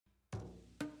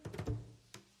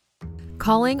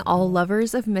Calling all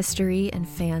lovers of mystery and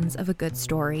fans of a good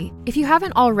story. If you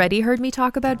haven't already heard me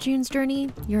talk about June's Journey,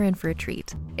 you're in for a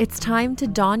treat. It's time to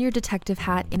don your detective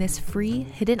hat in this free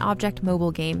hidden object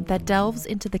mobile game that delves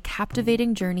into the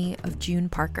captivating journey of June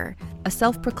Parker, a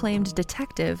self-proclaimed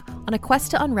detective on a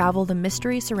quest to unravel the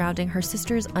mystery surrounding her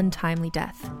sister's untimely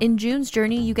death. In June's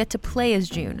Journey, you get to play as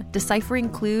June, deciphering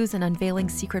clues and unveiling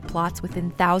secret plots within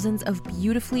thousands of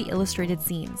beautifully illustrated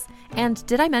scenes. And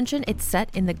did I mention it's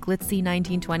set in the glitzy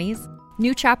 1920s?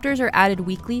 New chapters are added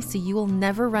weekly, so you will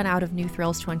never run out of new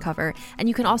thrills to uncover, and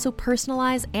you can also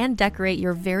personalize and decorate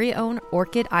your very own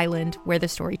Orchid Island where the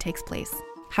story takes place.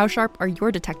 How sharp are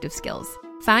your detective skills?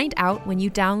 Find out when you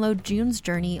download June's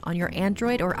Journey on your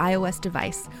Android or iOS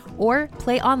device, or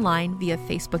play online via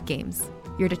Facebook Games.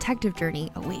 Your detective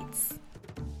journey awaits.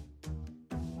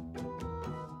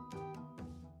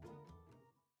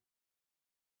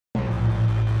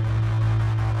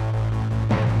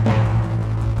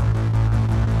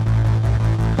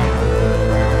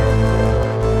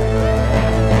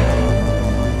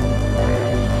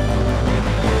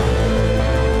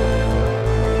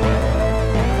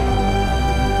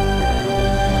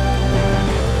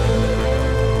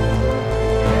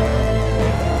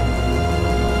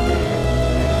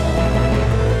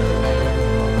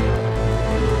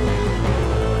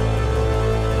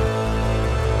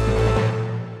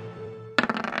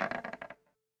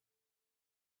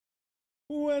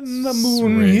 When the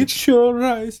moon hits your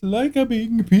eyes like a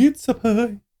big pizza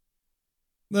pie.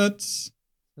 That's...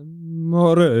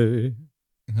 Amore.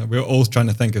 We were all trying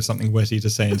to think of something witty to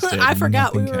say instead. I and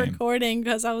forgot we nothing were came. recording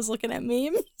because I was looking at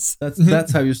memes.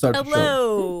 That's how you start the show.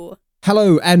 Hello.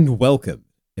 Hello and welcome,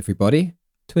 everybody,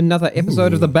 to another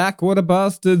episode of the Backwater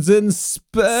Bastards in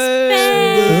Space.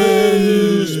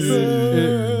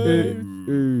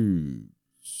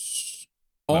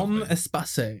 On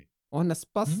espace. On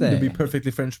espace. To be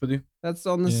perfectly French with you. That's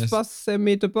on the Yes. space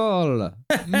meatball.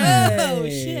 Oh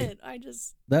shit! I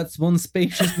just That's one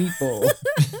spacious meatball.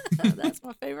 that's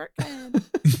my favorite kind.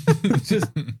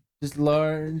 just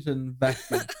large and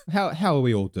vacuum. How are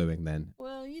we all doing then?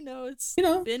 Well, it's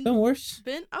Been worse.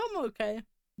 I'm okay.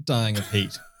 Dying of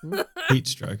heat. Heat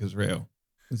stroke is real.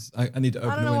 I need to I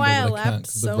open don't a know window, why I but I can't laughed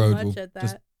because the so road much will at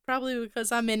just... that. Probably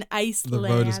because I'm in The Iceland.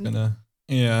 road is gonna...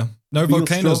 Yeah. No Wheel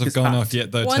volcanoes stroke have is gone hot. off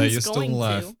yet though, Tay. One's You're still going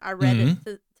alive. to. I read Mhm.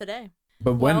 it today.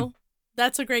 But when Well,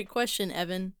 that's a great question,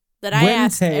 Evan. That I When,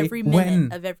 asked Tay? every minute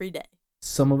When? of every day.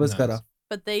 some of us got Nice. a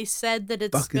But they said that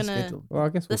it's fucking gonna. schedule. Well, I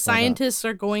guess The we'll find out. scientists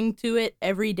are going to it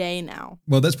every day now.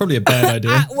 Well, that's probably a bad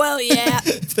idea. Well, yeah.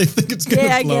 If they think it's gonna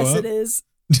Yeah, I blow guess up. it is.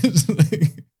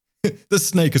 This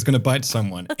snake is gonna bite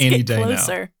someone Let's any get day now.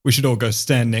 closer. We should all go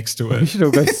stand next to We it. should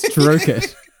all go stroke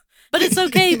it. But it's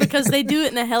okay because they do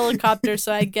it in a helicopter,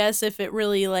 so I guess if it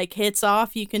really hits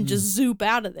off, you can just zoop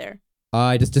out of there.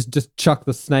 I just chuck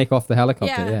the snake off the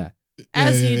helicopter. Yeah. Yeah.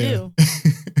 As you do.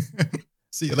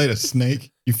 See you later,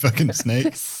 snake. You fucking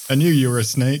snake. I knew you were a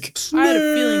snake. I had a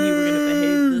feeling you were going to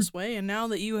behave this way, and now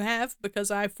that you have, because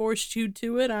I forced you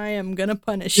to it, I am going to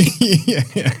punish you.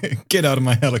 yeah. Get out of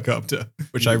my helicopter,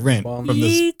 which I rent from this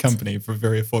Yeet. company for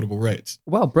very affordable rates.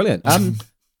 Well, brilliant.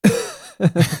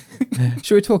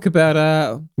 Should we talk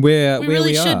about where We we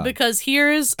really should, are? because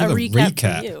here's a Give a recap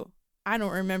recap. for you. I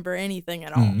don't remember anything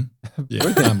at all. Mm.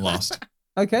 Yeah, I'm lost.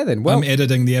 Okay then. Well, I'm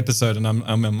editing the episode and I'm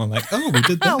like, oh, we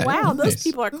did that. Oh, wow, those nice.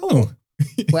 people are cool. Oh.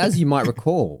 well, as you might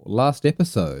recall, last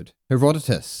episode,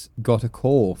 Herodotus got a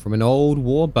call from an old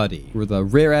war buddy with the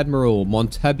Rear Admiral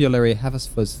Montabulary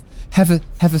Haversford. Okay,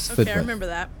 I remember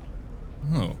that.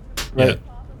 Oh. Right. Yeah.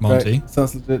 Monty. Right.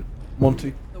 Sounds legit.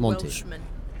 Monty. The Monty. Welshman.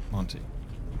 Monty.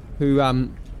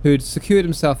 who'd secured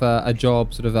himself a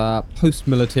job, sort of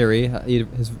post-military.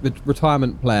 His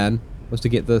retirement plan was to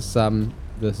get this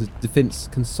defense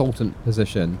consultant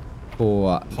position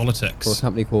for a Politics.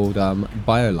 company called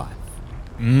BioLife,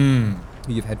 Mm.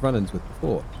 who you've had run-ins with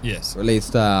before, Yes. or at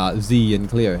least Z and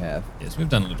Cleo have. Yes, we've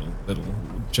done a little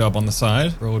job on the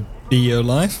side for old Bio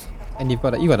Life. And you've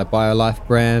got a BioLife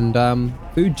brand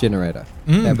food generator.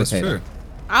 That's fabricator. true.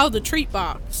 Oh, the treat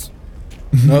box.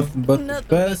 Nothing but the Nothing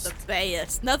best. but the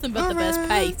best. Nothing but the best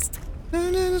paste.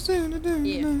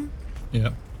 Yeah. Yeah.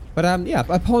 But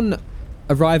upon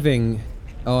arriving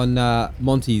on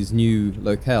Monty's new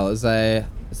locale is a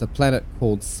planet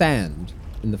called Sand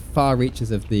in the far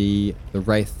reaches of the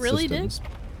Wraith Really, systems.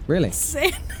 Really?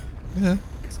 Sand. Yeah.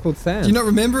 It's called Sand. Do you not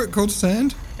remember it called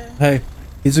Sand? Hey,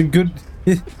 he's a good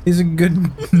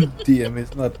DM.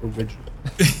 It's not original.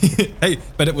 Hey,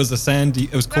 but it was a sandy.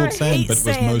 It was called I sand, hate but it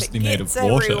was sand. mostly It made of gets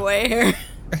water. Everywhere.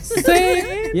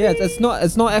 Yeah, it's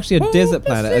not actually a desert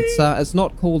planet. It's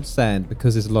not called Sand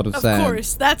because there's a lot of Of sand.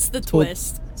 course, that's the called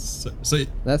twist. So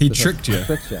That's he the tricked you.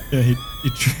 Tricked you. Yeah,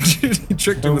 he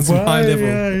tricked you with some high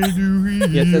level.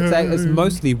 Yes, it's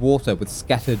mostly water with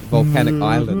scattered volcanic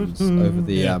islands over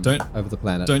the over the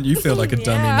planet. Don't you feel like a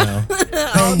dummy now?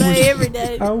 All day, every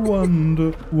day. I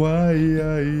wonder why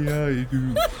I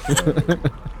do.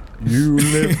 You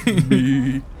left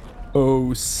me,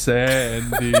 oh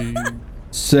Sandy,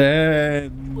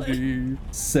 Sandy,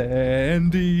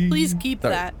 Sandy. Please keep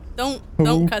Sorry. that. Don't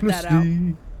cut that out.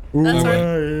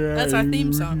 That's our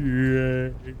theme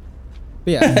song.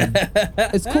 But yeah,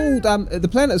 it's called the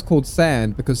planet is called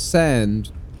Sand because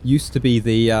sand used to be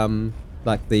the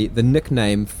the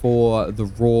nickname for the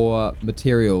raw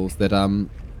materials that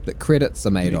that credits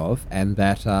are made of, and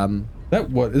that That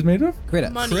what is made of?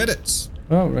 credits Money. Credits.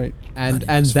 Oh, right. and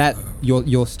Money is that flow.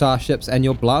 your starships and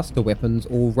your blaster weapons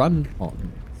all run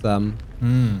on. It's,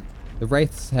 the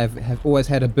Wraiths have always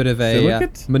had a bit of a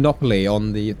Silicate? monopoly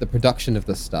on the production of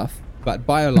this stuff, but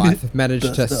BioLife have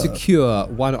managed to secure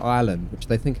one island, which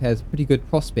they think has pretty good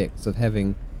prospects of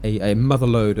having a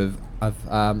motherload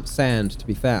of sand to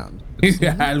be found.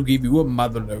 I'll give you a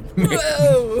motherload.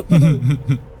 Whoa!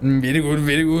 Very good,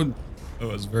 very good. Oh,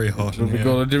 it's very hot in We here.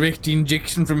 got a direct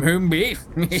injection from home base.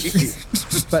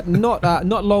 But not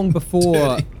long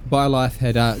before BioLife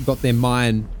had got their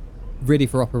mine ready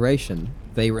for operation,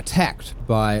 they were attacked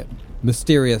by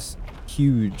mysterious,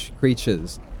 huge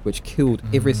creatures, which killed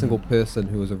every single person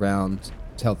who was around to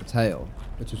tell the tale,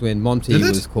 which is when Monty Did it?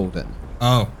 was called in.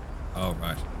 Oh,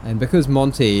 right. And because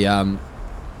Monty,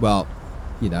 well,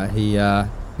 you know, he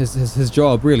his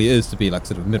job really is to be like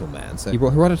sort of middleman, so he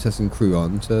brought Herodotus and crew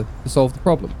on to solve the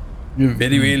problem.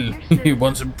 Very well.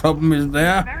 Once a problem is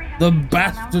there, the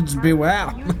bastards beware.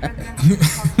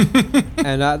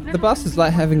 And the bastards,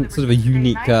 like having sort of a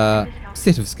unique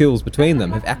set of skills between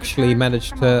them, have actually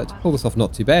managed to pull this off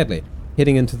not too badly.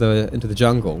 Heading into the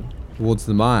jungle towards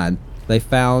the mine, they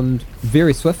found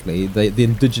very swiftly the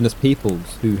indigenous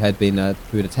peoples who had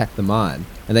attacked the mine,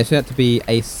 and they turned out to be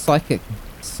a psychic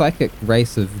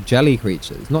race of jelly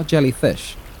creatures, not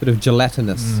jellyfish, but of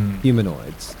gelatinous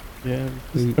humanoids Yeah,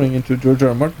 this is turning into George R.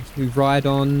 R. Martin. who ride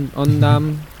on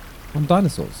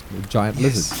dinosaurs, with giant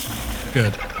lizards.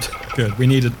 Good. We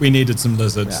needed some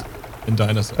lizards and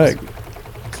dinosaurs. Hey,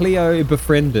 Cleo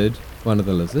befriended one of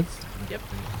the lizards. Yep.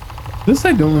 this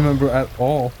I don't remember at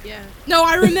all. Yeah. No,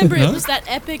 I remember it Huh? was that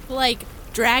epic like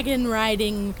dragon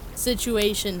riding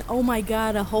situation. Oh my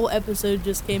god, a whole episode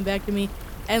just came back to me.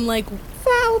 And like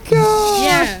Falcon!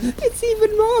 Yeah. It's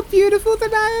even more beautiful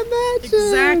than I imagined!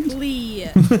 exactly.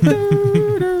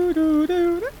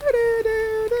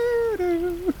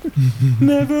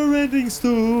 Never-ending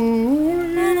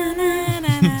story.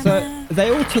 So they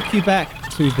all took you back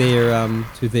to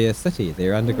their city,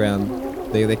 their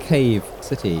underground, their cave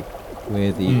city,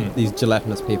 where these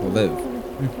gelatinous people live.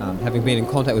 Having been in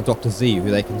contact with Dr. Z, who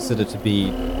they consider to be,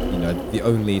 you know, the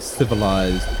only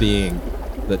civilized being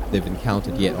that they've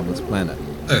encountered yet on this planet.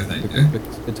 Oh, thank you.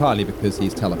 Entirely because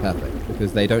he's telepathic,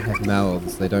 because they don't have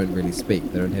mouths, they don't really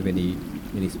speak, they don't have any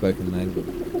spoken language.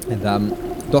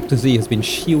 And Dr. Z has been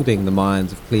shielding the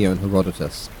minds of Cleo and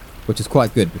Herodotus, which is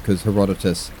quite good because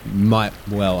Herodotus might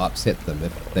well upset them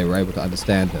if they were able to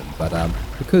understand him. But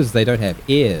because they don't have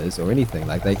ears or anything,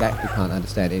 like they actually can't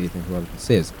understand anything Herodotus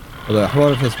says. Although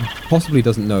Herodotus possibly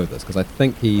doesn't know this, because I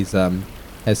think he's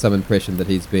has some impression that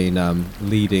he's been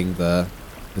leading the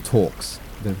talks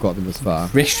that have got them this far.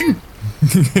 Question?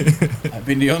 I've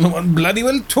been the only one bloody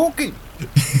well talking.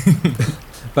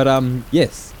 But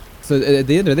yes. So at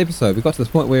the end of the episode, we got to this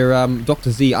point where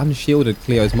Dr. Z unshielded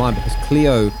Cleo's mind because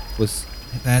Cleo was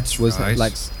Right.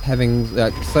 like having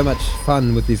so much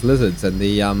fun with these lizards, and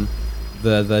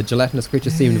the gelatinous creature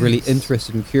seemed really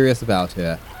interested and curious about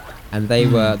her, and they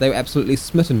were absolutely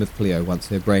smitten with Cleo once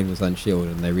her brain was unshielded,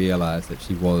 and they realized that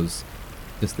she was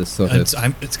just this sort of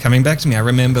It's coming back to me. I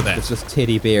remember that. it's this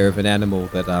teddy bear of an animal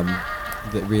that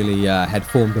really had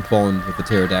formed a bond with the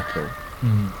pterodactyl.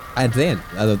 And then,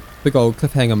 at a big old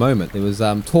cliffhanger moment, there was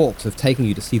talks of taking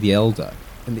you to see the Elder.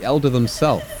 And the Elder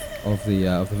themselves of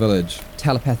the village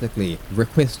telepathically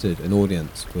requested an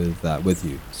audience with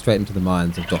you, straight into the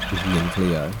minds of Dr. Z and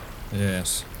Cleo.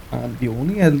 Yes. I'm the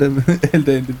only elder in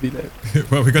the village.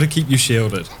 Well, we got to keep you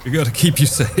shielded. We got to keep you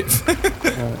safe.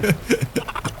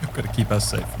 We've got to keep us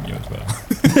safe from you as well.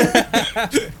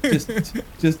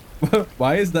 Just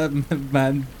why is that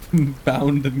man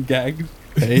bound and gagged?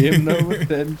 Pay him no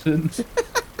attention.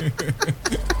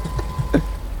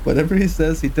 Whatever he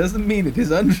says, he doesn't mean it.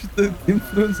 He's under the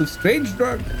influence of strange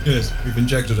drugs. Yes, we've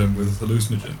injected him with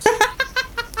hallucinogens.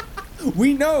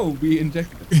 We know we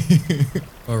injected it.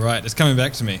 All right, it's coming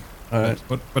back to me. All right.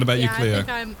 What about you, Yeah,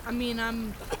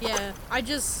 Cleo? I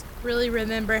just really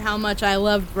remember how much I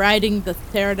loved riding the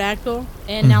pterodactyl,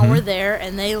 and now we're there,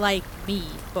 and they like me.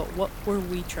 But what were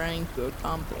we trying to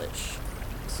accomplish?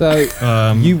 So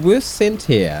you were sent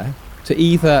here to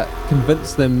either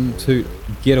convince them to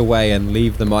get away and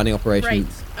leave the mining operation Right.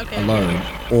 Okay. alone,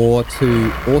 or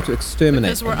to exterminate.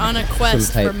 Because we're them, on a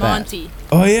quest for facilitate that. Monty.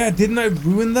 Oh yeah, didn't I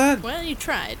ruin that? Well, you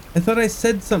tried. I thought I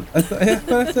said I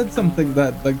thought I said something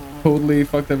that like totally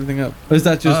fucked everything up. Or is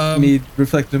that just me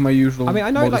reflecting my usual? I mean, I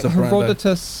know like modus operandi?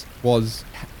 Herodotus was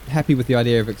happy with the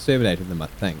idea of exterminating them, I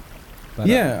think. But,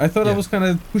 Yeah, I thought I Yeah. was kind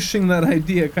of pushing that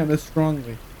idea kind of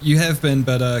strongly. You have been,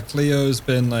 but Cleo's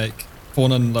been like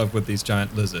fallen in love with these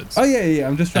giant lizards. Oh yeah.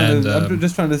 I'm just trying And, to. I'm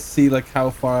just trying to see like how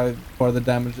far the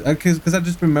damage. Because I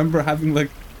just remember having like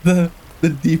the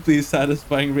deeply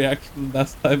satisfying reaction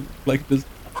last time, like just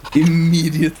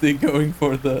immediately going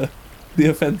for the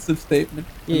offensive statement.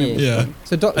 And it was Yeah. funny.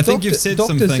 So I think you've said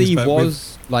some Dr. things, Z but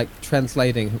was like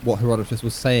translating what Herodotus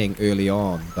was saying early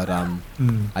on, but I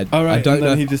All right. I don't and then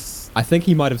know. He just. I think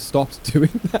he might have stopped doing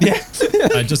that Yeah.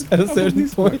 I just at a certain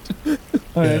point.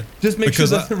 All right. Yeah. Just make sure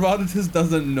Because that Herodotus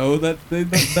doesn't know that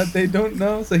they don't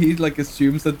know, so he like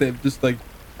assumes that they've just like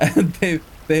and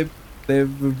they've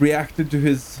reacted to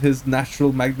his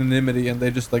natural magnanimity and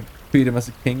they just like treat him as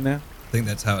a king now. think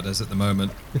that's how it is at the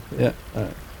moment. Yeah. All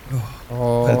right.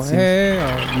 Oh, That seems- hey,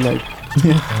 Like.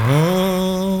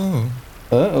 Oh.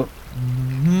 Oh.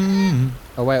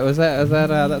 oh wait, was that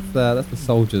that's the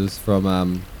soldiers from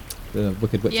the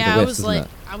Wicked Witch Yeah, of the I West, was isn't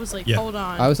like, it? Yeah. hold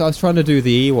on. I was trying to do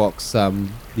the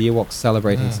Ewoks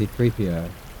celebrating Ah. C-3PO.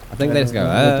 I think I they just go,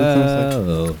 don't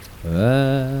know what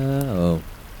that oh.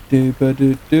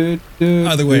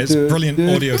 Either way, it's brilliant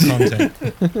audio content.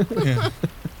 Yeah.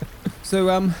 So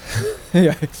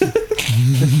yeah.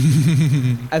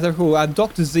 As I recall,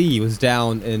 Dr. Z was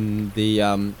down in the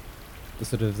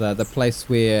sort of the place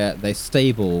where they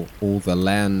stable all the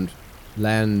land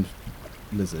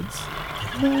lizards.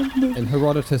 And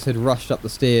Herodotus had rushed up the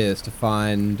stairs to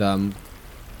find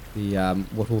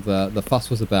what all the fuss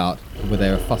was about, where they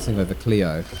were fussing over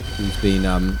Cleo, who's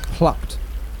been plucked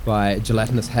by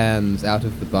gelatinous hands out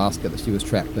of the basket that she was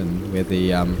trapped in, where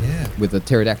the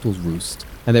pterodactyls roost,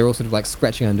 and they were all sort of like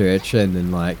scratching under her chin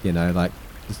and like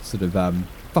just sort of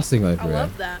fussing over I her.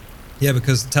 love that. Yeah,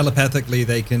 because telepathically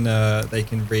they can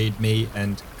read me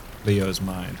and Cleo's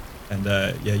mind. And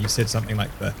yeah, you said something like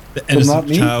the not innocent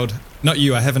me? child. Not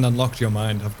you. I haven't unlocked your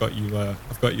mind. I've got you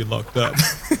locked up.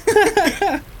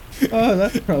 Oh,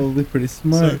 that's probably pretty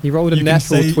smart. He rolled a You can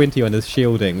natural say- 20 on his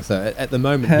shielding, so at the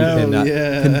moment Hell he can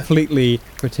yeah. completely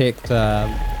protect. All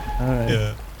right.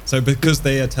 Yeah. So because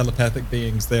they are telepathic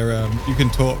beings, they're you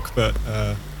can talk, but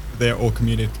they're all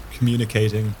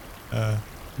communicating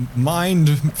mind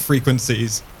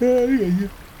frequencies. All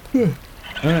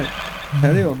right.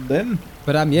 Carry on then.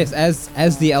 But yes,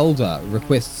 as the elder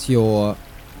requests your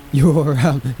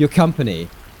company,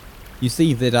 you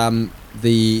see that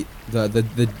the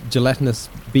gelatinous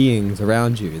beings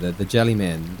around you, the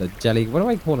jellymen, what am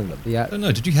I calling them? I don't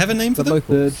know. Did you have a name for The them?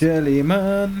 The locals.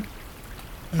 Jellyman.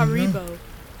 Haribo.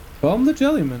 Call him the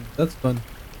Jellyman. That's fun.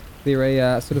 They're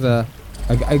a sort of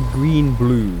a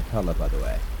green-blue color, by the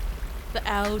way. The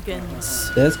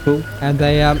Algans. That's cool. And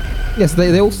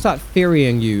they all start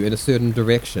ferrying you in a certain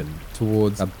direction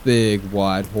towards a big,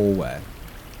 wide hallway.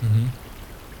 Mm-hmm.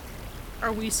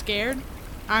 Are we scared?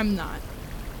 I'm not.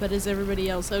 But is everybody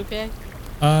else okay?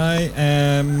 I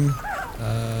am.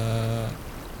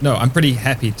 No, I'm pretty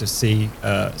happy to see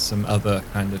some other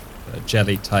kind of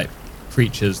jelly type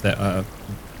creatures that are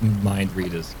mind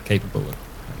readers capable of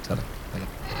telling.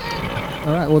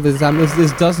 All right. Well, there's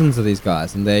dozens of these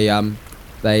guys, and they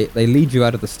lead you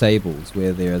out of the stables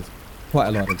where there's quite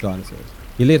a lot of dinosaurs.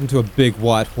 You lead into a big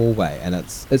wide hallway, and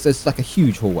it's like a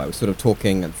huge hallway. We're sort of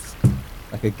talking. It's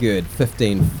like a good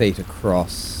 15 feet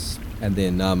across, and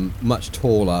then much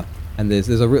taller. And there's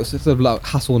a real sort of like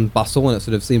hustle and bustle, and it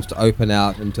sort of seems to open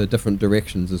out into different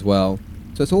directions as well.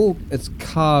 So it's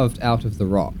carved out of the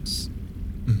rocks,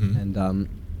 Mm-hmm. and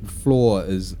the floor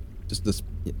is just this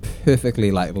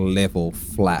perfectly like level,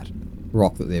 flat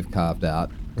rock that they've carved out,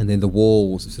 and then the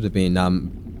walls have sort of been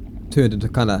turned into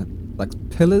kind of like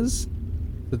pillars.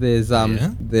 So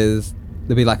there'll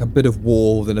be like a bit of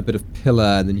wall, then a bit of pillar,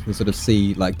 and then you can sort of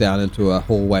see like down into a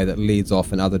hallway that leads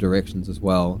off in other directions as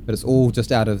well. But it's all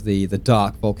just out of the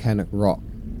dark volcanic rock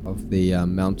of the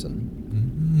mountain.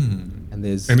 And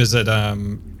there's Is it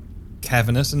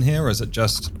cavernous in here, or is it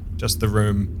just the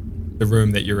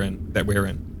room that you're in, that we're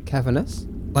in? cavernous.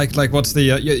 Like what's the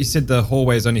you said the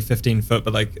hallway is only 15 foot,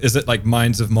 but like is it like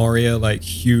Mines of Moria, like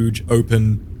huge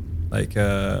open like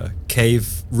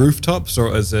cave rooftops,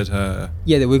 or is it?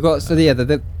 Yeah, we've got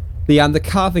the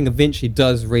carving eventually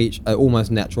does reach an almost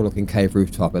natural looking cave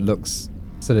rooftop. It looks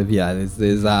sort of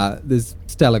there's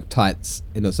stalactites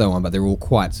and so on, but they're all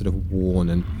quite sort of worn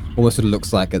and almost sort of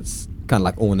looks like it's kind of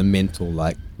like ornamental,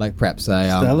 like perhaps a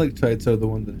Stalactites are the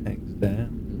one that hangs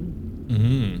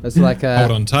down. it's like a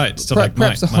hold on tight,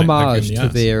 perhaps a might homage in the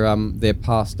to their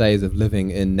past days of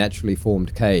living in naturally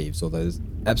formed caves. Although there's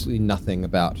absolutely nothing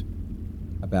about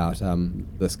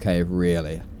this cave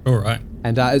really, All right,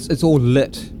 and it's all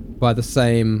lit by the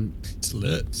same it's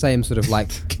lit. same sort of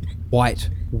like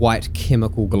white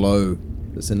chemical glow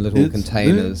that's in little It's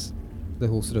containers,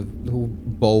 little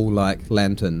bowl-like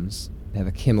lanterns. They have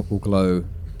a chemical glow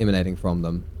emanating from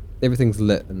them. Everything's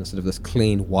lit in this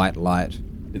clean white light.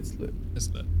 It's lit. It's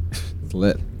lit. It's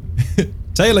lit.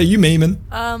 Taylor, you memeing?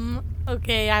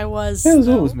 Okay, I was. It was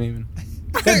though. always memeing.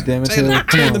 God damn it, Taylor, Taylor.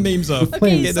 turn the memes off.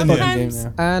 Okay, Get in here. sometimes-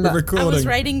 And We're I was recording.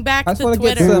 writing back I to just wanna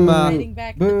get Twitter. some, Writing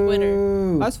back to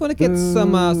Twitter. I just want to get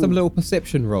some little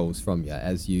perception rolls from you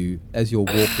as you're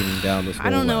walking down this hallway. I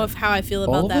don't know how I feel All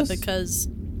about of that us? because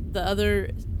the other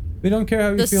We don't care how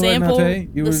you the feel sample right now, Tay.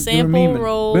 You the were sample memeing.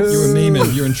 rolls. You were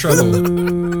memeing. You're in trouble.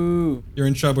 Boo. You're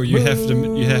in trouble. You have to.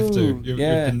 Boo. You've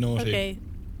Yeah. been naughty. Okay,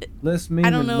 Less memeing. I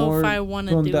don't know more if I want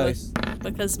to throwing do dice. it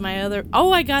because my other.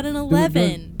 Oh, I got an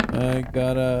 11. I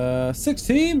got a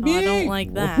 16. Oh, I don't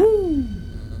like that. Woohoo.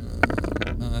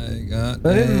 I got.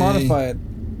 I didn't a- modify it.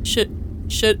 Should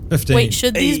 15. wait?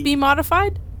 Should these Hey. be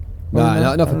modified? No, I don't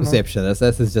not know. for perception. This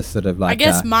is just sort of like. I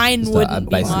guess mine just a wouldn't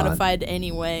be baseline. modified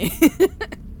anyway.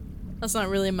 That's not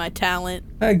really my talent.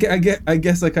 I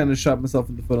guess I kind of shot myself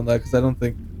in the foot on that because I don't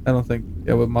think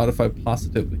I would modify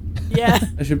positively. Yeah.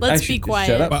 I should. Let's I should be just quiet.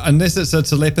 Shut up. Well, unless it's a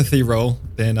telepathy roll,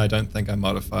 then I don't think I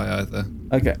modify either.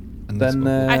 Okay. And that's Then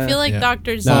what- I feel like yeah.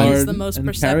 Dr. Z No. is the most And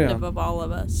carry perceptive on. of all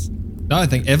of us. No, I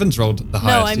think Evans rolled the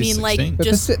highest. I He's mean, like, 16. But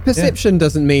Just- perception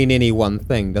doesn't mean any one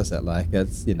thing, does it? Like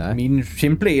it's I mean,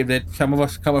 simply that some of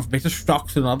us come with better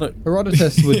stocks than others.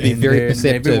 Herodotus would be And, very and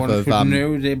perceptive everyone of should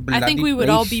know their I bloody think we would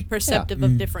all place. be perceptive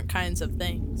of different kinds of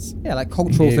things. like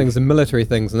cultural Yeah. things and military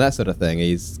things and that sort of thing.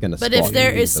 He's gonna. But spot if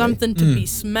there you is easily. something to be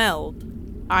smelled,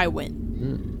 I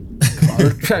win.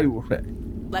 I'll tell you what.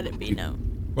 Let it be known.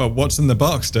 Well, what's in the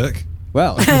box, Dick?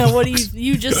 Well, What do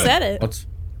you just said it.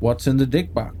 What's in the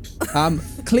dick box?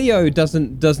 Cleo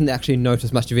doesn't actually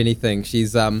notice much of anything.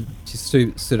 She's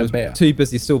sort A bear. of too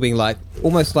busy still being like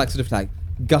almost like sort of like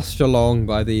gushed along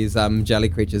by these jelly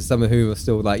creatures. Some of whom are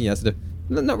still like sort of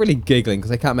not really giggling because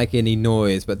they can't make any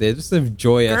noise, but they're just sort of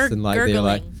joyous and like they're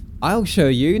like, Gurgling. I'll show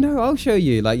you. No, I'll show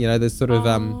you. Like there's sort of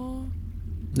Aw.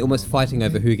 almost fighting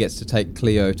over who gets to take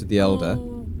Cleo to the elder.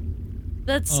 Oh,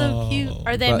 that's so cute.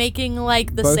 Are they But making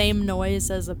like the both- same noise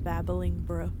as a babbling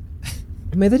brook?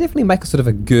 I mean, they definitely make a sort of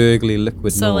a gurgly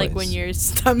liquid So noise. like when your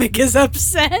stomach is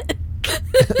upset.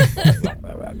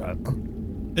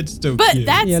 It's still But cute.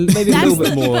 that's Yeah, maybe a that's little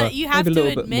bit more- but you have maybe a to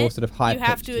little bit admit more sort of you high-pitched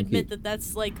have to and admit cute. that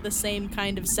that's like the same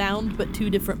kind of sound but two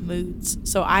different moods.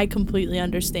 So I completely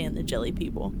understand the jelly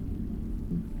people.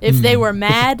 If they were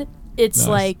mad, it's Nice.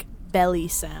 like belly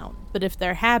sound. But if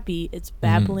they're happy, it's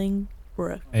babbling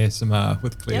brook ASMR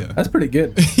with Cleo. That's pretty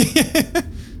good.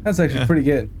 That's actually pretty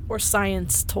good. or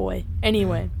science toy.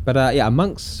 Anyway, But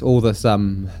amongst all this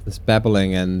this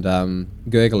babbling and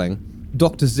gurgling,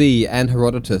 Dr. Z and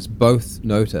Herodotus both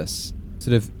notice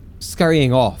sort of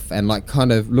scurrying off and like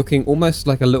kind of looking almost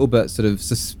like a little bit sort of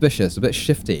suspicious, a bit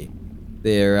shifty.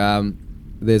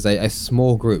 There's a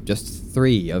small group, just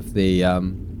 3 of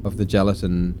the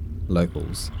gelatin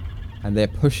locals, and they're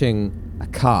pushing a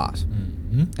cart.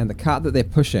 And the cart that they're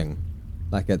pushing,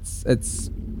 like it's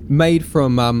made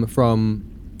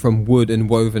from wood and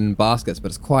woven baskets, but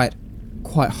it's quite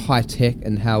high tech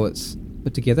in how it's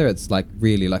put together. It's like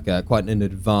really like quite an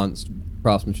advanced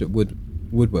craftsmanship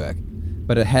woodwork,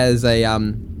 but it has a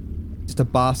just a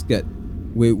basket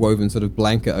woven sort of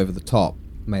blanket over the top,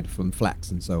 made from flax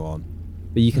and so on.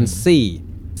 But you can see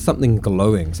something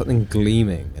glowing, something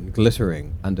gleaming and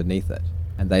glittering underneath it,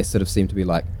 and they sort of seem to be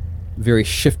like very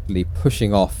shiftily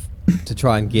pushing off to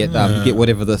try and get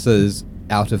whatever this is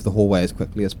out of the hallway as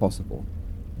quickly as possible.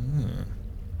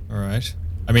 All right.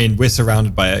 I mean, we're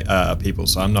surrounded by people,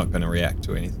 so I'm not going to react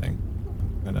to anything.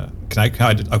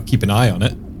 I'll keep an eye on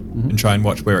it and try and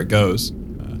watch where it goes.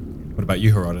 What about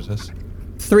you, Herodotus?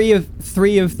 Three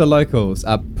of the locals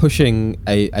are pushing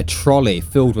a trolley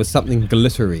filled with something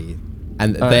glittery,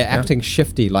 and they're acting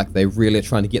shifty, like they really are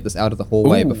trying to get this out of the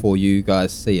hallway Ooh. before you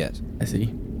guys see it. I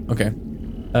see. Okay.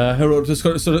 Herodotus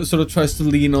sort of tries to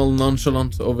lean all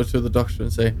nonchalant over to the doctor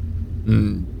and say,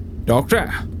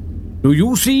 Doctor, do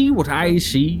you see what I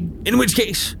see? In which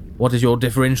case, What is your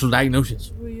differential diagnosis?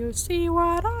 Do you see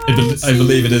what I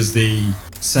believe it is the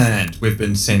sand we've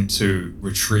been sent to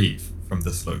retrieve from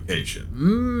this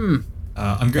location.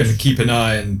 I'm going to keep an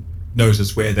eye and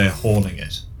notice where they're hauling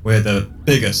it, where the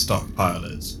bigger stockpile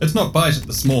is. Let's not bite at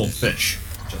the small fish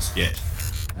just yet.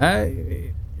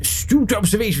 Astute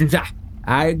observation, sir.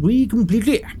 I agree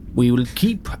completely. We will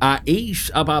keep our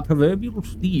ace up our proverbial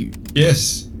sleeve.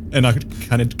 Yes. And I could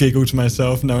kind of giggle to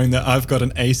myself knowing that I've got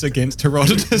an ace against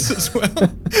Herodotus as well.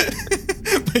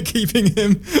 By keeping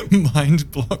him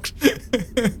mind blocked.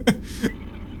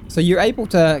 So you're able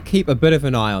to keep a bit of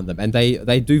an eye on them, and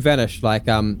they do vanish. Like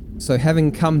so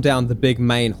having come down the big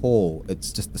main hall,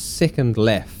 it's just the second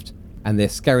left, and they're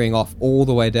scurrying off all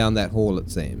the way down that hall, it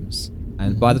seems.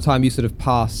 And by the time you sort of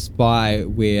pass by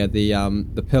where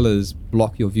the pillars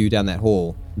block your view down that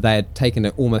hall, they had taken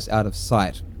it almost out of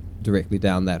sight directly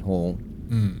down that hall.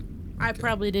 I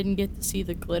probably didn't get to see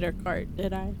the glitter cart,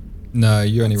 did I? No,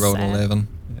 you only That's rolled sad. 11.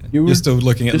 You were You're still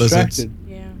looking at lizards. distracted.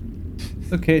 Yeah.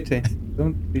 It's okay, Tay.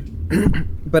 Don't be...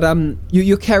 But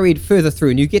you're carried further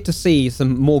through, and you get to see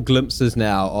some more glimpses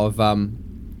now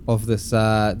of this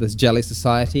jelly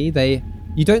society.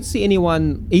 You don't see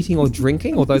anyone eating or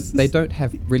drinking, although they don't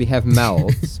really have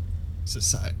mouths.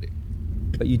 Society.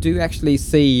 But you do actually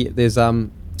see there's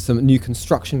some new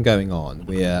construction going on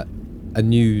where a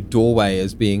new doorway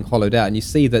is being hollowed out, and you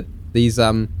see that these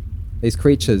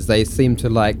creatures, they seem to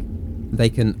they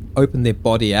can open their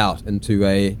body out into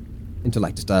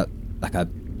just a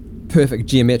perfect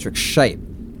geometric shape,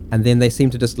 and then they seem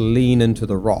to just lean into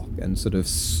the rock and sort of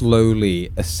slowly,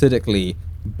 acidically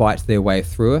bite their way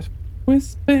through it.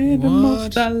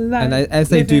 And as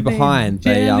they do behind,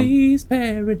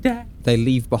 they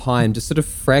leave behind just sort of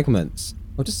fragments,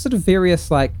 or just sort of various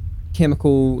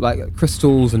chemical,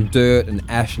 crystals and dirt and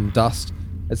ash and dust.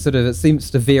 It seems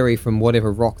to vary from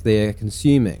whatever rock they're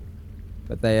consuming,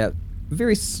 but they are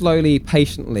very slowly,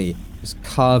 patiently just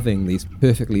carving these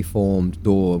perfectly formed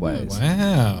doorways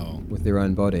Wow. with their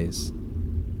own bodies,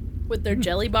 With their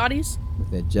jelly bodies? with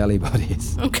their jelly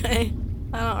bodies. Okay.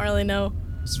 I don't really know.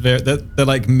 It's they're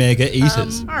like mega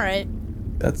eaters. Alright.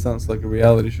 That sounds like a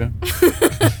reality show.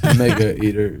 Mega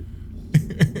eater.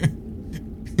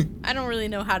 I don't really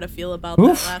know how to feel about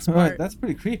Oof, that last all right, part. that's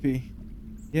pretty creepy.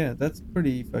 Yeah, that's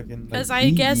pretty fucking. Because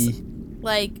I guess,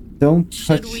 don't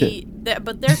should touch we...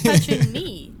 But they're touching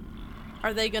me.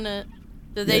 Are they gonna...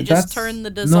 Do they Yeah, just that's- turn the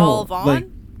dissolve no,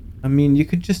 on? I mean, you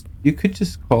could just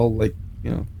call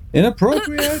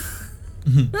inappropriate.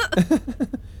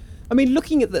 I mean,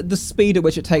 looking at the speed at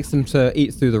which it takes them to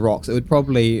eat through the rocks, it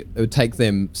would take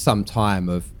them some time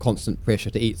of constant pressure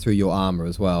to eat through your armor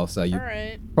as well. So you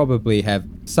Alright. probably have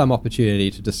some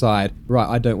opportunity to decide, right,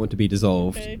 I don't want to be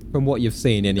dissolved. Okay. From what you've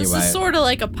seen anyway. This is sort of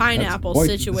like a pineapple quite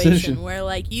the situation decision. where,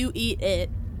 you eat it,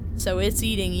 so it's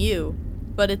eating you,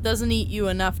 but it doesn't eat you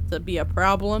enough to be a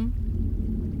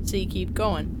problem, so you keep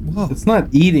going. Whoa. It's not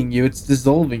eating you; it's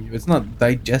dissolving you. It's not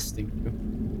digesting you.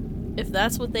 If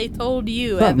that's what they told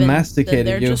you, It's not Evan, then masticating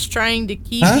they're you. just trying to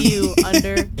keep Huh? you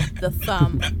under the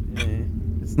thumb.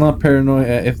 It's not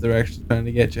paranoia if they're actually trying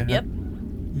to get you. Huh? Yep.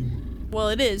 Well,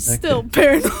 it is Okay. still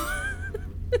paranoid.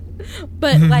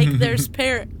 But, there's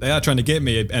They are trying to get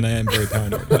me, and I am very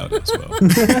paranoid about it as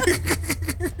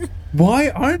well. Why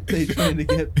aren't they trying to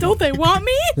get? Don't they want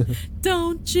me?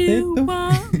 Don't you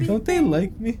want me? Don't they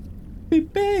like me? Hey,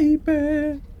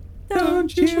 baby.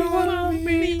 Don't you want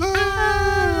me?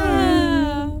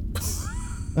 Ah.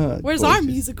 Where's our gorgeous.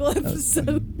 musical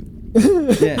episode?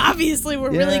 Yeah. Obviously,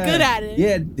 we're really Yeah. good at it.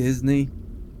 Yeah, Disney.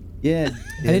 Yeah.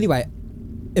 And anyway,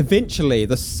 eventually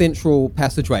the central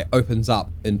passageway opens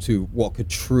up into what could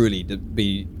truly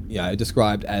be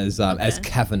described as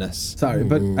cavernous. Sorry,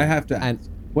 but I have to. And-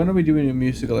 When are we doing a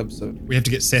musical episode? We have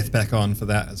to get Seth back on for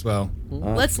that as well.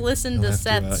 Let's listen He'll to have to,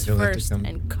 Seth's he'll have to first come.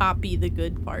 and copy the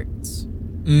good parts.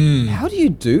 How do you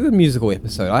do a musical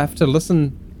episode? I have to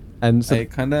listen and I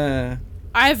kind of.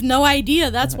 I have no idea.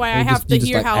 That's why I You have just- to you just,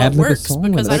 hear like, how it ad-lib a works song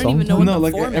because and I a don't even know song? what No, the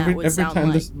like format every would sound time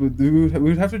like. this, we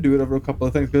would have to do it over a couple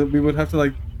of things. Because we would have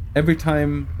to every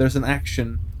time there's an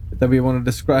action that we want to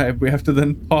describe, we have to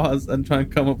then pause and try and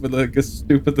come up with a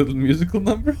stupid little musical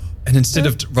number. And instead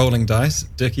of rolling dice,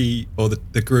 Dickie or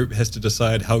the group has to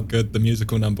decide how good the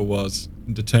musical number was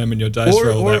and determine your dice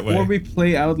roll that way. Or we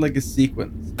play out a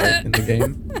sequence in the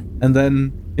game, and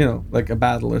then a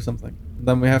battle or something. And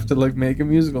then we have to make a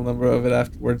musical number of it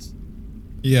afterwards.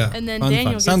 Yeah. And then fun, Daniel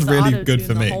fun. gets Sounds to really auto-tune good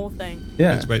for the me. whole thing.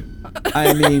 Yeah, Let's wait.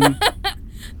 I mean,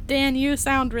 Dan, you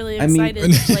sound really I mean-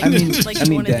 excited. I mean- like I you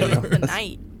mean, want to do Daniel, it that's-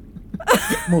 tonight.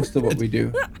 most of what we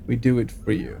do it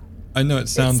for you. I know it It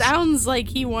sounds. sounds like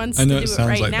he wants I know to it do it sounds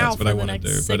right like now that's what for I the want to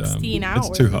next do, but 16 hours.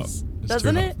 it's too hot. It's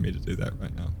Doesn't too hot it? for me to do that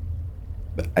right now.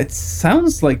 It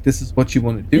sounds like this is what you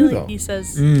want to I do, feel though. like he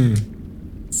says.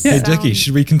 Hey, Dickie,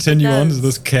 should we continue on to does.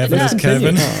 this Let's cavernous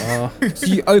continue. cabin? Aw, So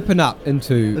you open up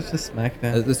into let's just smack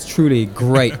that. this truly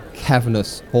great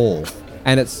cavernous hall,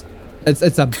 and it's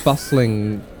a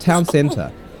bustling town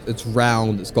center. It's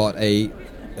round. It's got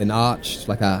an arch,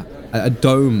 like a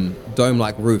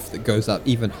dome-like roof that goes up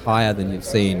even higher than you've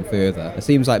seen further. It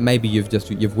seems like maybe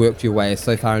you've worked your way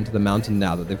so far into the mountain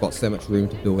now that they've got so much room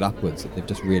to build upwards that they've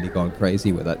just really gone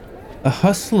crazy with it. A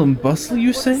hustle and bustle,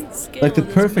 you say? the scale Like the of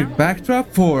this perfect mountain?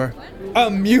 backdrop for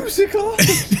a musical?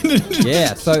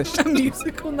 Yeah, so A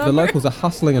musical number. the locals are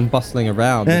hustling and bustling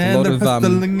around. There's a And lot they're of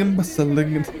hustling and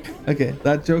bustling. Okay,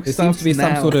 that joke there stops seems to be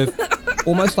now. some sort of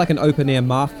almost like an open air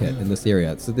market in this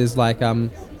area. So there's like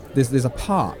there's a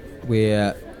park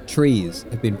where trees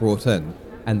have been brought in,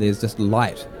 and there's just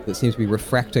light that seems to be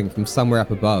refracting from somewhere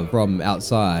up above, from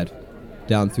outside,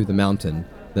 down through the mountain.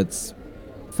 That's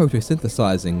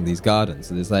photosynthesizing these gardens.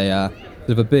 So there's a sort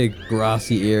of a big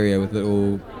grassy area with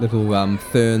little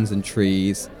ferns and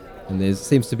trees, and there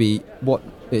seems to be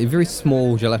very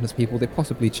small gelatinous people. They're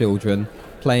possibly children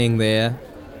playing there.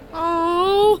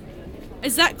 Oh,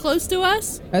 is that close to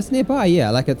us? It's nearby, yeah.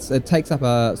 Like it takes up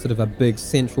a sort of a big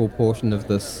central portion of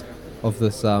this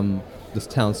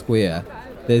town square.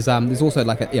 There's also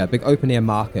like a big open air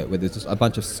market where there's just a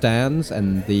bunch of stands,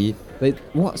 and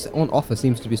what's on offer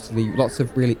seems to be lots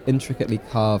of really intricately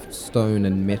carved stone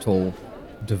and metal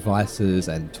devices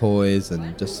and toys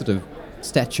and just sort of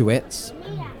statuettes.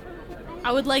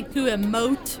 I would like to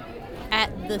emote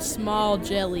at the small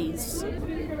jellies.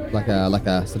 Like a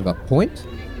sort of a point.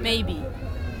 Maybe.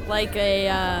 Like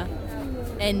a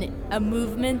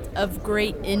movement of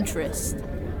great interest.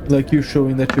 Like you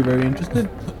showing that you're very interested.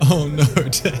 Oh no,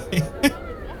 Dave.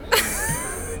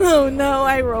 Oh no,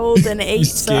 I rolled an 8,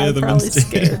 so scare I them probably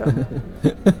instead. scared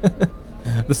them.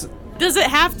 Does it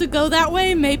have to go that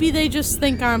way? Maybe they just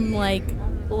think I'm like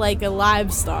a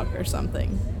livestock or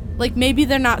something. Like maybe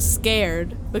they're not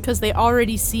scared because they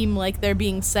already seem like they're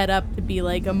being set up to be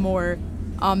like a more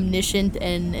omniscient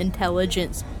and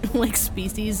intelligent like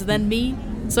species than me.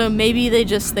 So maybe they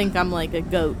just think I'm like a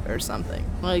goat or something.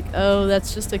 Like, oh,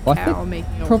 that's just a Well, I cow think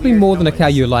making a probably weird more than a cow.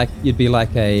 noise. You'd be like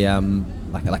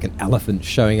like an elephant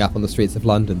showing up on the streets of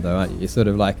London, though, aren't you? You're sort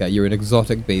of like you're an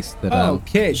exotic beast that.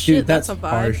 Okay, Shit, dude, that's that's a vibe.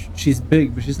 harsh. She's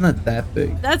big, but she's not that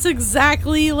big. That's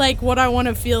exactly like what I want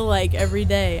to feel like every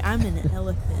day. I'm an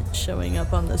elephant showing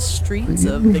up on the streets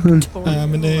of Victoria.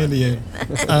 I'm an alien.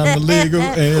 I'm a legal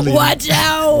alien. Watch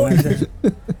out!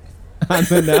 I'm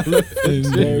an elephant. In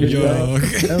New York.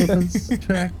 Elephants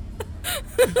track.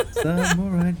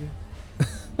 Samurai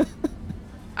Jack.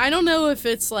 I don't know if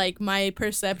it's like my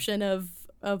perception of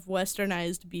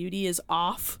westernized beauty is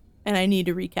off and I need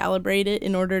to recalibrate it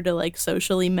in order to like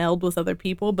socially meld with other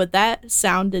people, but that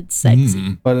sounded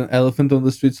sexy. But an elephant on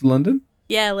the streets of London?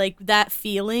 Yeah, like that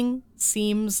feeling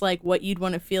seems like what you'd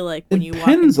want to feel like when you walk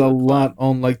Depends into a club. lot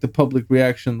on like the public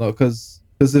reaction though, because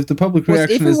if the public Well,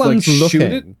 reaction is like everyone's shoot looking,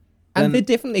 it, and then- they're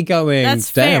definitely going,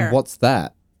 That's "Damn, fair. what's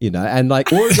that?" You know, and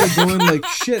like, or they're going like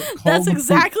shit. Call That's the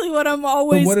exactly what I'm But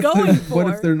always what if going for. what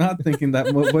if they're not thinking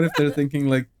that? What if they're thinking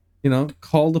like,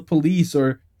 call the police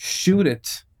or shoot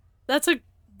it?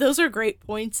 Those are great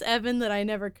points, Evan, that I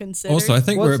never considered. Also, I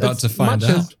think Well, we're about it's to find much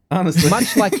out. as- Honestly,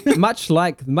 much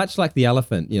like the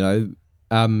elephant,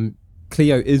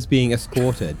 Cleo is being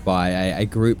escorted by a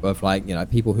group of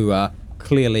people who are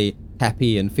clearly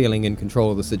happy and feeling in control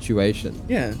of the situation.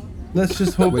 yeah. Let's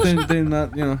just hope they're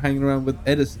not hanging around with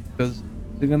Edison because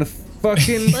they're gonna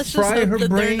fucking Let's just fry hope her that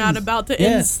brains. they're not about to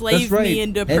Yeah, enslave that's right. me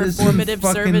into Edison performative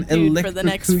fucking servitude for the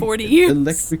next 40 years.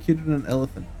 Electrocuted an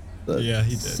elephant. The Yeah,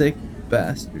 he did. Sick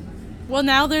bastard. Well,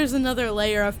 now there's another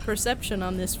layer of perception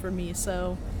on this for me,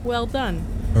 so well done.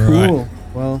 All right. Cool.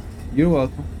 Well, you're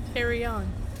welcome. Carry on.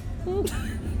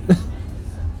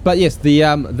 But yes,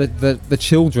 the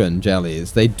children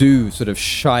jellies, they do sort of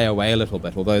shy away a little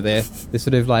bit, although they're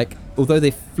sort of although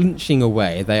they're flinching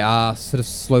away, they are sort of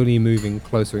slowly moving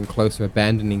closer and closer,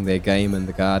 abandoning their game in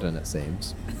the garden, it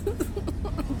seems.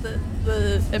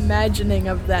 The imagining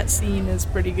of that scene is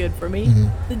pretty good for me.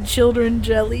 Mm-hmm. The children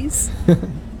jellies.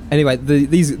 Anyway,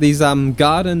 these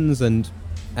gardens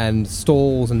and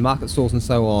stalls and market stalls and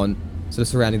so on sort of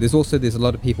surrounding. There's a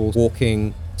lot of people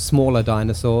walking smaller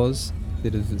dinosaurs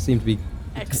that seem to be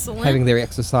Excellent. having their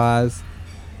exercise,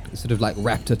 sort of like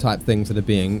raptor type things that are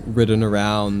being ridden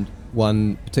around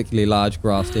one particularly large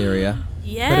grassed area.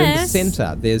 Yes. But in the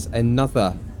center, there's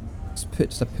another,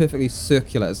 just a perfectly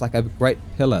circular, it's like a great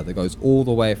pillar that goes all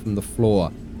the way from the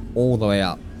floor all the way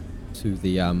up to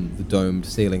the domed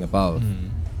ceiling above.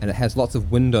 And it has lots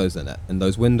of windows in it, and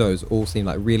those windows all seem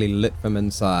like really lit from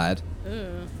inside.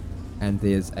 And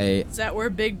there's Is that where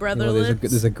Big Brother lives?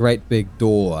 There's a great big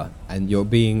door, and you're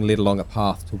being led along a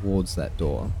path towards that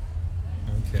door.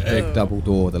 Okay. Big double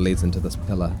door that leads into this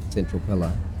central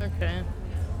pillar. Okay.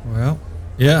 Well,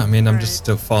 yeah, I mean, I'm just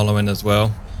still following as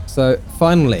well. So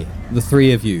finally, the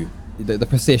three of you, the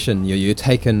procession, you're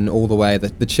taken all the way.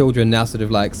 The children now sort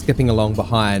of like skipping along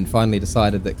behind, finally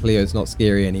decided that Cleo's not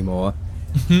scary anymore.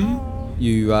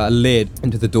 You are led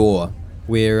into the door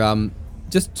where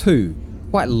just two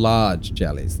quite large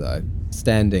jellies, though,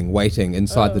 standing, waiting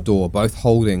inside the door, both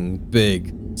holding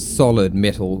big, solid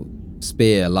metal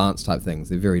spear lance type things.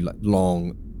 They're very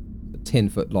long,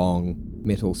 10-foot long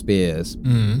metal spears.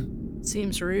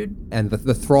 Seems rude. And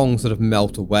the throng sort of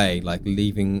melt away, like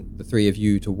leaving the three of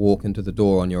you to walk into the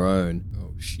door on your own.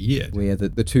 Oh, shit. Where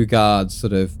the two guards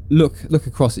sort of look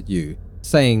across at you,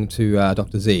 saying to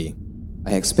Dr. Z,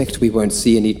 "I expect we won't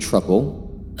see any trouble."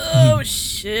 Oh,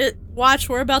 shit. Watch,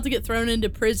 we're about to get thrown into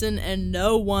prison and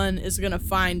no one is going to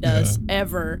find us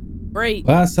ever. Great.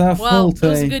 Well, that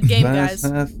was a good game, guys.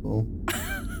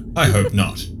 I hope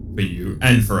not. For you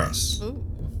and for us. Ooh.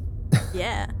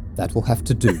 Yeah. That will have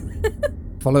to do.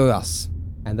 Follow us.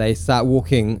 And they start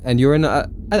walking, and you're in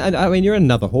you're in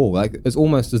another hall. Like, it's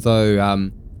almost as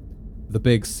though the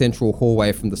big central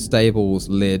hallway from the stables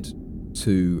led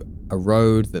to a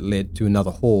road that led to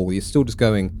another hall. You're still just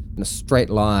going in a straight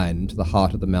line into the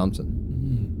heart of the mountain.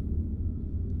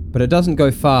 But it doesn't go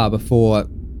far before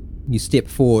you step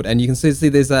forward, and you can see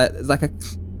there's a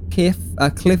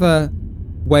clever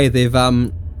way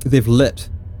they've lit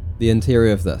the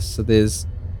interior of this. So there's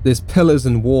pillars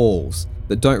and walls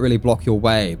that don't really block your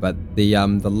way, but the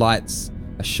lights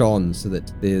are shone so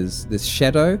that there's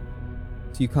shadow.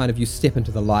 So you step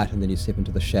into the light and then you step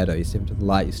into the shadow. You step into the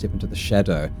light, you step into the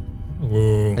shadow.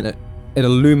 Whoa. And it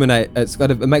illuminates.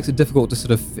 It makes it difficult to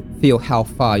sort of feel how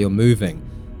far you're moving.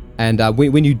 And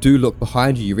when you do look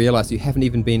behind you, you realize you haven't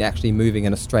even been actually moving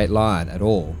in a straight line at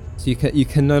all. So you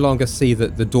can no longer see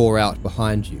the door out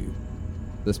behind you.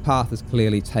 This path has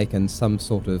clearly taken some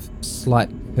sort of slight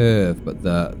curve, but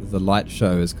the light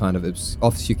show has kind of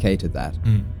obfuscated that.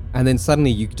 And then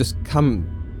suddenly you just come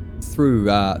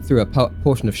through a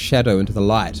portion of shadow into the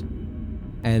light,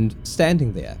 and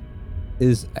standing there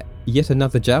is yet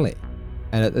another jelly,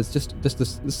 and it's just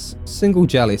this single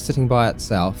jelly sitting by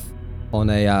itself on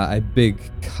a big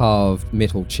carved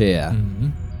metal chair.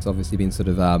 It's obviously been sort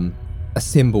of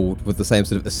assembled with the same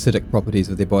sort of acidic properties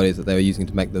of their bodies that they were using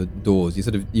to make the doors.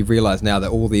 You realize now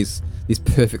that all these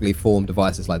perfectly formed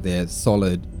devices, like they're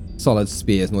solid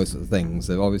spears and all those sorts of things,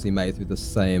 they're obviously made through the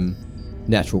same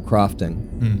natural crafting.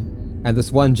 And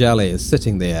this one jelly is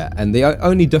sitting there, and the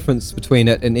only difference between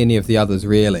it and any of the others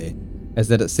really is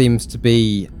that it seems to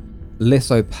be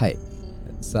less opaque.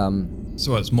 It's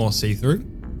So it's more see-through?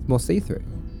 more see-through.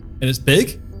 And it's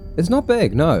big? It's not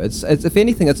big, no. It's if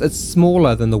anything, it's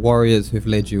smaller than the warriors who've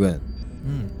led you in.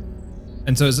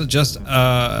 And so is it just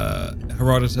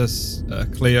Herodotus,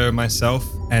 Cleo, myself,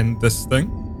 and this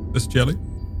jelly?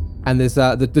 And there's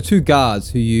the two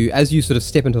guards who as you sort of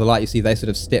step into the light, you see they sort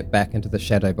of step back into the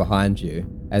shadow behind you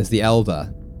as the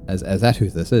elder, as that who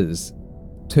this is,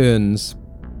 turns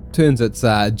its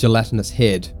gelatinous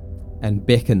head and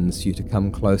beckons you to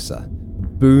come closer.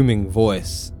 Booming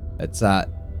voice. It's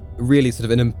really sort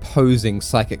of an imposing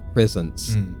psychic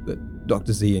presence that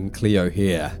Dr. Z and Cleo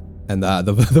hear. And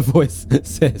the voice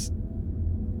says,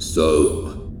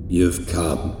 "So, you've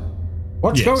come."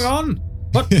 What's going on?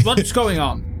 What's going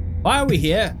on? Why are we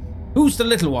here? Who's the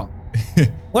little one?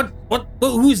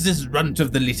 Who's this runt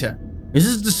of the litter? Is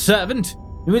this the servant?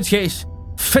 In which case,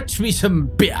 fetch me some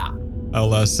beer.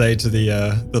 I'll say to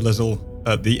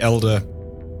the elder,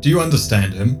 do you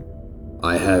understand him?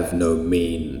 I have no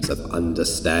means of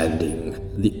understanding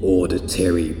the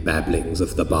auditory babblings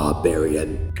of the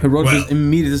barbarian. Herodotus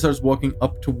immediately starts walking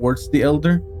up towards the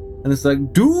elder, and it's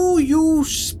like, Do you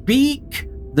speak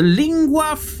the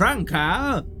lingua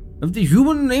franca of the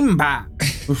human empire?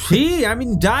 See, I'm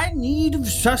in dire need of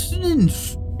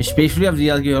sustenance, especially of the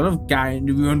alcoholic kind,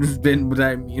 if you understand what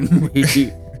I mean.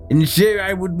 And so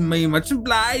I would be much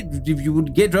obliged if you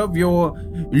would get off your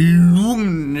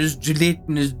luminous,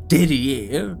 gelatinous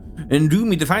derriere and do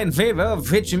me the fine favor of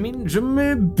fetching me some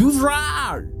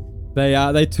beverage.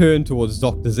 They turn towards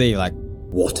Dr. Z like,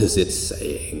 What is it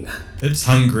saying? It's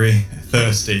hungry,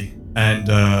 thirsty, and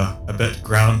a bit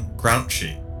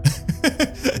grouchy.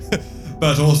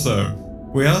 But also,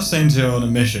 we are sent here on a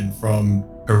mission from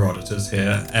Herodotus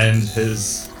here and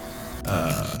his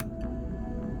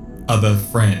other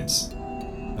friends.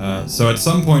 So at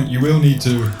some point you will need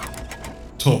to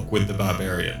talk with the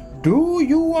barbarian. Do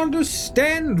you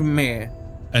understand me?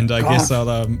 And I God. guess I'll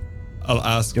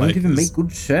ask, Don't like, even make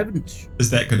good servants. is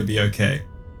that going to be okay?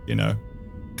 You know,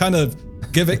 kind of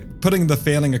putting the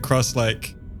feeling across,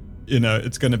 like, you know,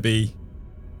 it's going to be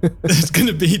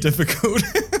difficult.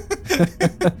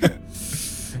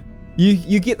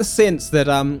 You get the sense that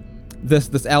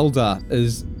this elder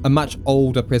is a much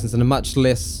older presence and a much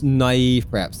less naive,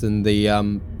 perhaps, than the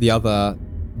other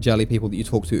jelly people that you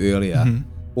talked to earlier. Mm-hmm.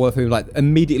 All of whom like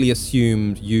immediately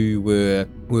assumed you were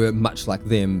much like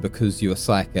them because you were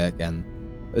psychic, and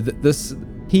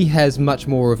he has much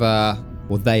more of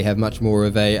they have much more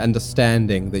of a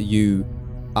understanding that you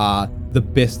are the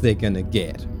best they're gonna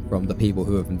get from the people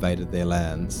who have invaded their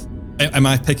lands. Am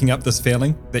I picking up this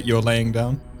feeling that you're laying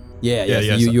down? Yeah. Yeah,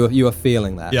 So so- you are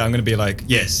feeling that. Yeah, I'm going to be like,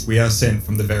 yes, we are sent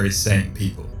from the very same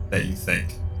people that you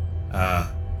think.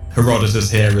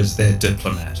 Herodotus here is their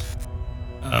diplomat.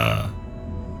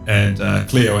 And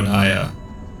Cleo and I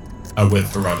are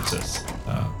with Herodotus.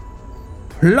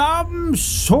 Plum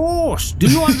sauce. Do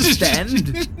you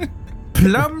understand?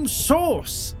 Plum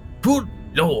sauce. Good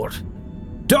Lord.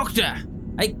 Doctor,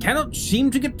 I cannot seem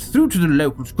to get through to the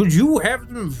locals. Could you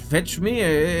have them fetch me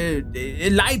a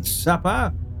light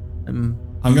supper? I'm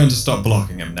going to stop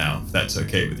blocking him now, if that's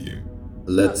okay with you.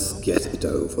 Let's get it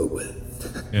over with.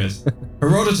 Yes.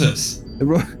 Herodotus!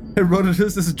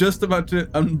 Herodotus is just about to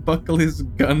unbuckle his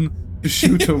gun to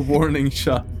shoot a warning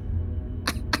shot.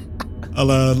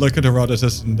 I'll look at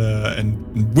Herodotus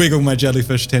and wiggle my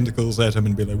jellyfish tentacles at him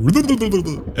and be like,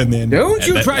 and then Don't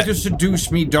you try to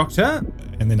seduce me, Doctor.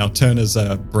 and then I'll turn his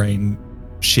brain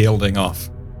shielding off.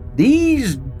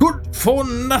 These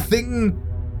good-for-nothing,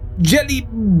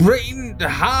 jelly-brained,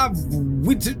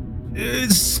 half-witted,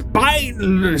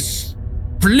 spineless,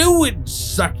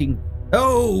 fluid-sucking.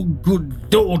 Oh,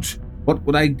 good Lord. What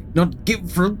would I not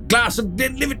give for a glass of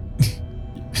dead living?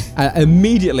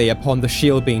 Immediately upon the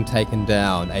shield being taken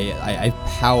down, a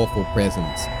powerful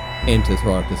presence enters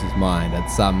Herodotus' mind.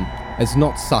 It's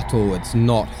not subtle, it's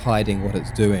not hiding what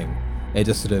it's doing. It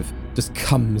just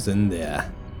comes in there.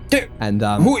 And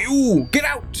Who are you? Get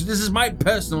out! This is my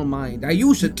personal mind. I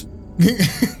use it.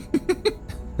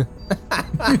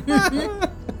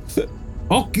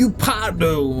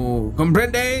 Occupado.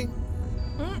 Comprende?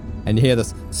 and you hear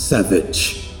this.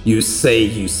 Savage, you say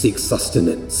you seek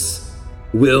sustenance.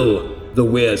 Will the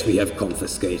wares we have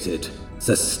confiscated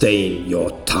sustain your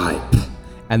type?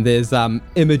 And there's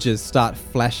images start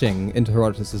flashing into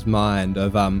Herodotus' mind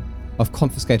of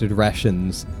confiscated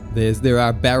rations. There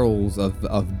are barrels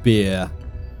of beer,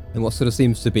 and what sort of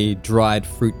seems to be dried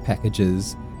fruit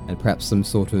packages, and perhaps some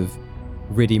sort of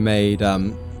ready-made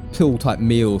pill-type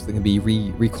meals that can be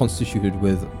reconstituted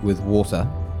with water.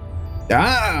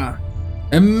 Ah,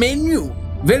 a menu.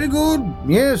 Very good.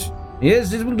 Yes,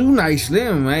 this will do nicely.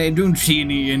 I don't see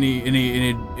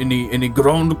any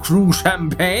Grand Cru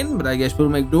champagne, but I guess we'll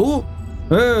make do.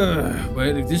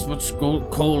 Well, if this is what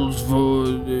calls for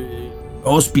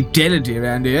hospitality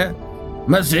around here,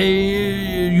 must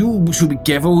say you should be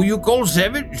careful who you call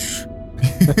savage.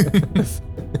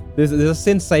 There's a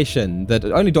sensation that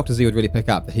only Dr. Z would really pick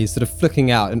up. He's sort of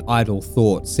flicking out an idle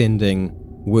thought, sending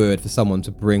word for someone to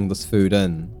bring this food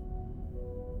in.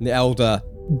 And the elder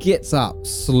gets up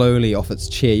slowly off its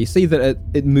chair. You see that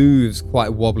it moves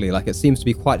quite wobbly, like it seems to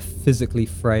be quite physically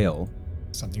frail.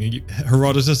 Something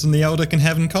Herodotus and the Elder can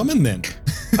have in common then.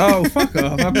 Oh, fuck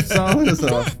off. I'm solid as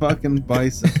a fucking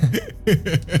bison.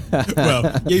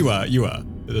 Well, you are.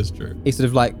 It is true. He sort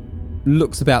of like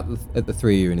looks about at the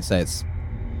three of you and he says,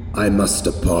 I must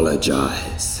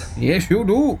apologize. Yes, you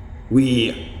do.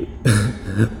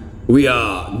 We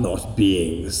are not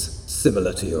beings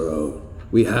similar to your own.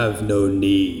 We have no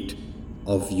need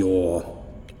of your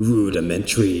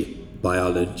rudimentary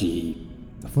biology.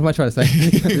 what am I trying to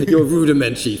say? Your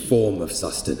rudimentary form of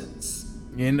sustenance.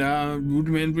 In a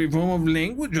rudimentary form of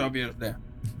language, obviously.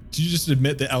 Did you just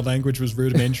admit that our language was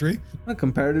rudimentary? Well,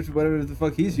 comparative to whatever the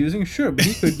fuck he's using, sure, but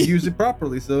he could use it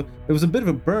properly, so it was a bit of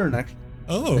a burn, actually.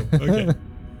 Oh, okay.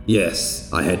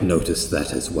 Yes, I had noticed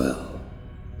that as well.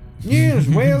 Yes,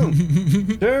 well,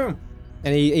 so.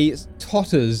 And he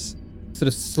totters sort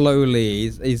of slowly.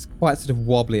 He's quite sort of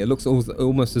wobbly. It looks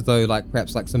almost as though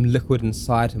perhaps some liquid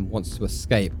inside him wants to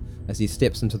escape as he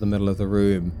steps into the middle of the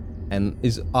room and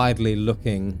is idly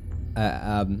looking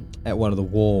at one of the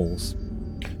walls.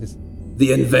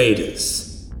 The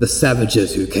invaders, the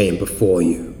savages who came before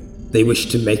you, they wish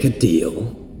to make a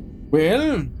deal.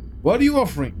 Well, what are you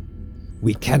offering?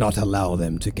 We cannot allow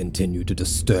them to continue to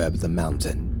disturb the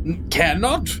mountain.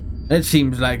 Cannot? That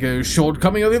seems like a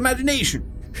shortcoming of imagination.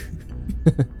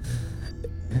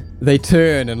 They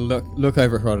turn and look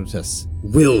over at Herodotus.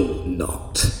 Will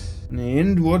not.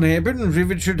 And what happens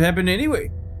if it should happen anyway?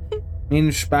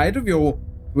 In spite of your,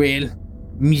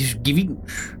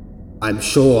 misgivings.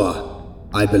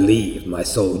 I believe my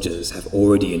soldiers have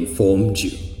already informed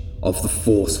you of the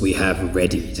force we have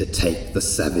ready to take the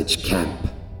savage camp.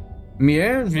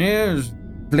 Yes.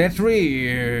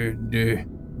 Flattery and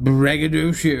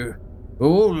braggadocio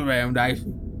all around, I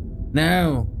see.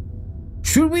 Now,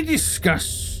 should we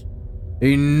discuss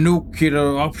a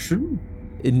nuclear option?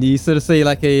 And you sort of see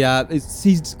like he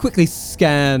quickly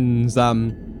scans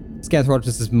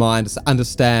Herodotus' mind to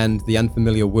understand the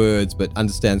unfamiliar words, but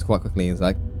understands quite quickly. He's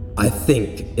like, I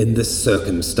think in this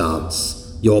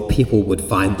circumstance, your people would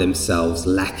find themselves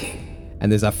lacking.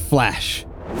 and there's a flash,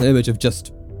 an image of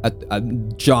just a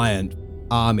giant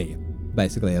army,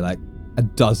 basically like a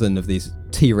dozen of these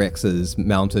T-Rexes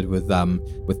mounted with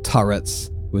turrets,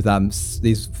 with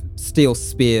these steel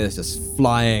spears just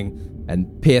flying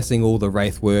and piercing all the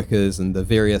Wraith workers and the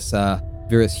various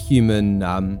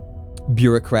human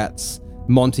bureaucrats,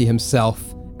 Monty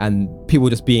himself, and people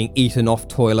just being eaten off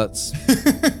toilets.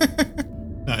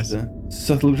 Nice.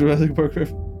 Subtle Jurassic Park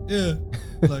riff. Yeah,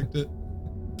 liked it.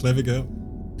 Clever girl.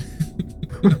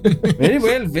 Very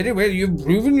well. You've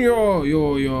proven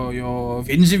your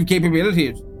offensive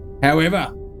capabilities.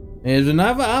 However, there's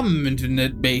enough armament in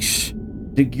that base.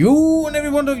 Take you and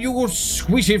every one of your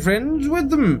squishy friends with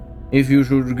them if you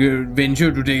should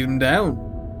venture to take them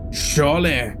down.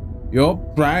 Surely, your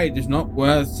pride is not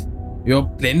worth your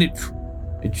planet.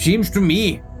 It seems to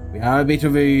me we are a bit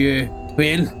of a,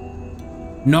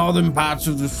 northern parts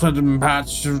of the southern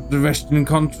parts of the western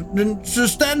continent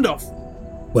standoff.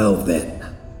 Well then,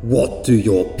 what do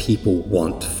your people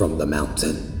want from the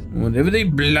mountain? Whatever they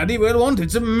bloody well want,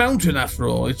 it's a mountain after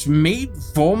all. It's made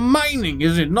for mining,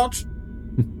 is it not?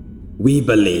 We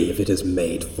believe it is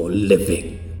made for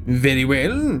living. Very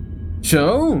well.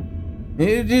 So,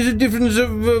 it is a difference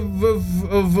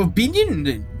of opinion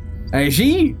then. I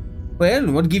see.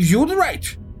 Well, what gives you the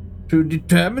right to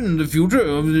determine the future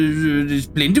of this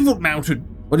plentiful mountain?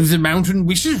 What if the mountain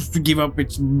wishes to give up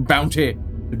its bounty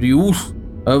to the youth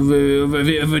of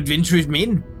adventurous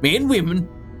men and women?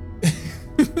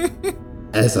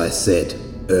 As I said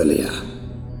earlier,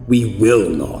 we will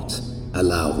not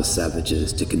allow the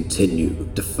savages to continue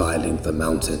defiling the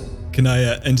mountain. Can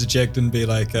I interject and be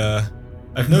like,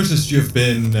 I've noticed you've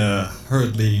been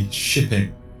hurriedly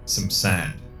shipping some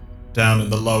sand down in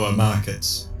the lower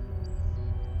markets.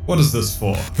 What is this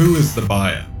for? Who is the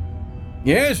buyer?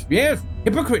 Yes,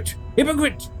 hypocrite.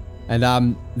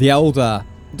 And the elder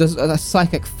does a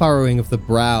psychic furrowing of the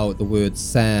brow at the word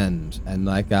sand, and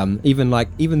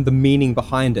even the meaning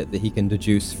behind it that he can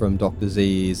deduce from Dr.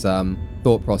 Z's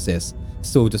thought process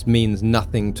still just means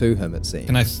nothing to him, it seems.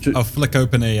 I'll flick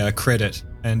open a credit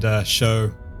and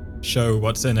show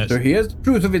what's in it. So here's the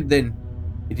truth of it then.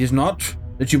 It is not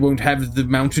that you won't have the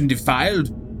mountain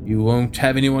defiled. You won't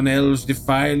have anyone else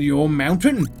defile your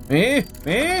mountain.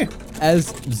 As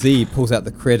Z pulls out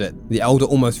the credit, the elder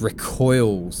almost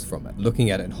recoils from it,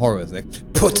 looking at it in horror. Like,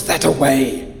 Put that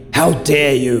away! How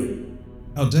dare you!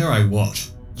 How dare I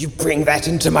what? You bring that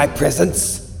into my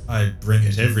presence? I bring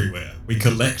it everywhere. We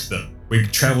collect them. We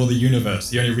travel the universe.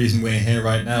 The only reason we're here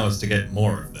right now is to get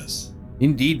more of this.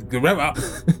 Indeed, grow up.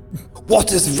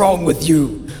 What is wrong with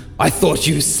you? I thought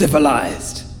you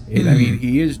civilized. I mean,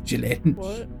 he is gelatinous.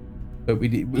 What? But we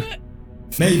did.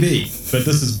 Maybe, but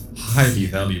this is highly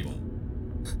valuable.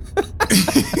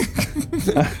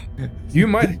 You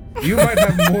might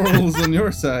have morals on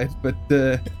your side, but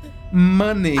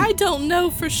money. I don't know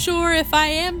for sure if I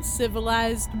am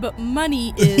civilized, but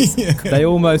money is. they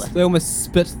almost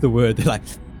spit the word. They're like,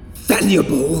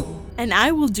 Valuable? And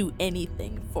I will do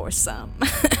anything for some.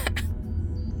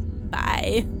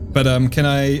 Bye. But I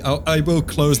will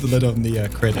close the lid on the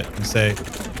credit and say,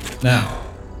 now,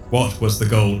 what was the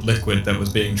gold liquid that was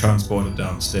being transported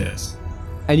downstairs?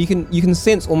 and you can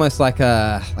sense almost like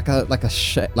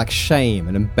shame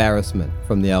and embarrassment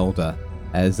from the elder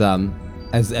as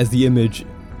the image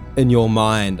in your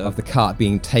mind of the cart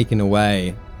being taken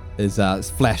away is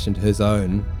flashed into his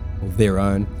own or their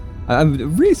own.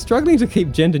 I'm really struggling to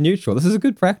keep gender neutral. This is a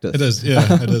good practice. It is,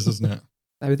 yeah, it is, isn't it?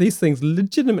 I mean, these things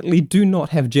legitimately do not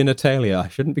have genitalia. I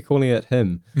shouldn't be calling it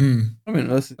him. I mean,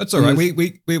 that's all right.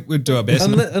 We do our best.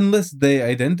 Unless they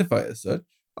identify as such.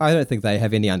 I don't think they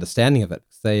have any understanding of it.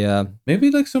 They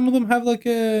maybe like some of them have like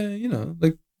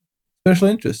like special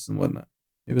interests and whatnot.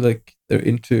 Maybe like they're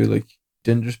into like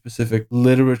gender specific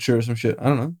literature or some shit. I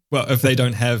don't know. Well, if they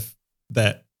don't have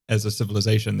that as a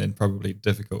civilization, then probably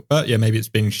difficult. But yeah, maybe it's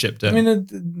being shipped in. I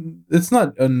mean, it's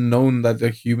not unknown that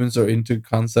humans are into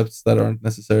concepts that aren't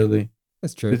necessarily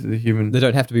That's true. the human. They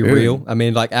don't have to be real. I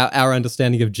mean, like our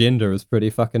understanding of gender is pretty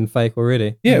fucking fake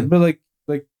already. Yeah, but like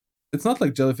it's not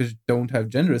like jellyfish don't have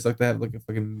gender. It's like they have like a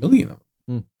fucking million of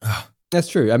them. That's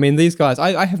true. I mean, these guys,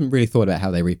 I haven't really thought about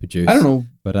how they reproduce. I don't know.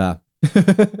 But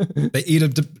They eat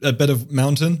a bit of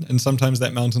mountain, and sometimes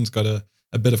that mountain's got a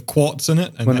bit of quartz in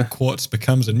it, and that quartz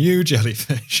becomes a new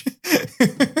jellyfish.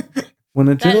 When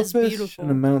a That is jellyfish beautiful.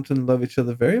 and a mountain love each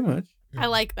other very much. I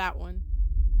like that one.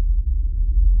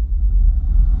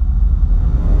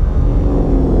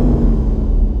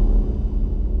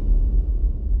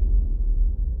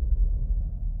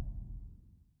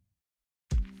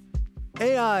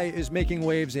 AI is making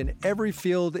waves in every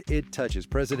field it touches.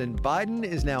 President Biden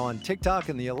is now on TikTok,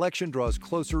 and the election draws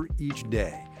closer each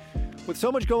day. With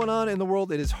so much going on in the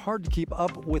world, it is hard to keep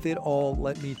up with it all,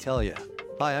 let me tell you.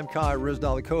 Hi, I'm Kai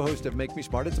Rizdal, the co-host of Make Me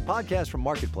Smart. It's a podcast from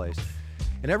Marketplace.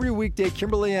 And every weekday,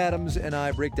 Kimberly Adams and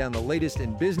I break down the latest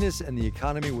in business and the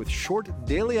economy with short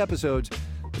daily episodes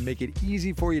to make it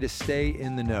easy for you to stay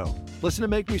in the know. Listen to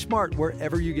Make Me Smart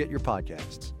wherever you get your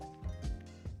podcasts.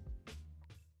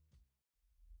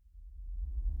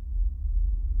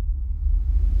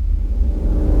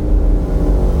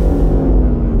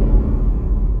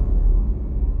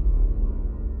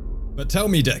 But tell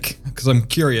me, Dick, because I'm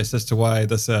curious as to why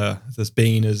this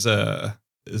bean is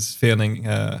feeling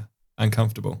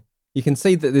uncomfortable. you can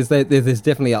see that there's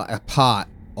definitely a part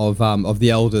of the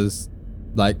elders,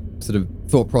 like, sort of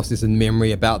thought process and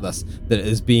memory about this that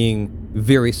is being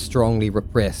very strongly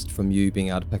repressed from you being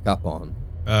able to pick up on.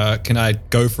 Can I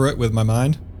go for it with my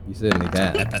mind? You certainly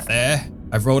can. There.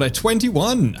 I've rolled a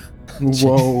 21.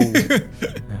 Whoa.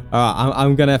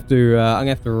 I'm gonna have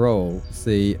to roll to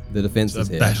see the defenses It's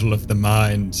a here. battle of the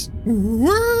minds.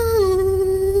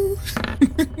 Woo!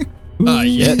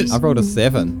 Yes. I've rolled a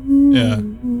 7. Yeah.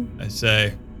 I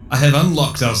say, I have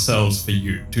unlocked ourselves for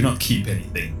you. Do not keep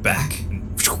anything back.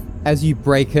 As you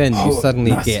break in, you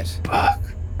suddenly get,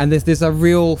 and there's a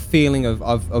real feeling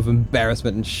of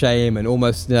embarrassment and shame and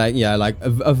almost like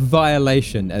a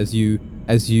violation as you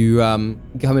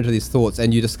come into these thoughts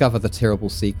and you discover the terrible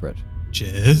secret.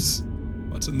 Cheers.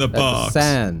 What's in the box? The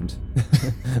sand.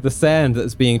 The sand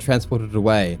that's being transported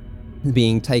away,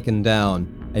 being taken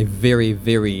down a very,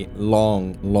 very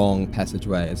long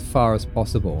passageway as far as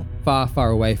possible, far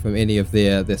away from any of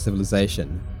their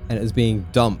civilization, and it is being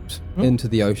dumped into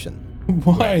the ocean.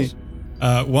 Why?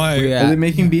 Why? Are they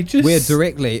making beaches?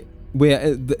 In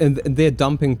their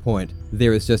dumping point,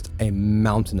 there is just a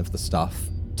mountain of the stuff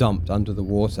dumped under the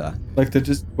water. Like, they're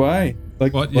just, why?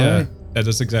 Like, What? why? Yeah. That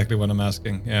is exactly what I'm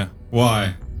asking. Yeah.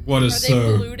 Why? What is Are they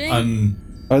so polluting?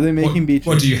 Are they making beaches?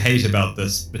 What do you hate about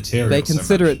this material? They so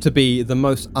consider much? it to be the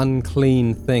most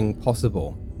unclean thing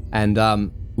possible. And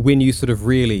when you sort of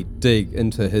really dig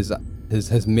into his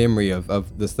memory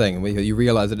of this thing, you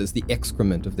realize that it's the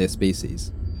excrement of their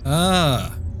species.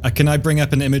 Can I bring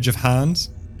up an image of Hans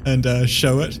and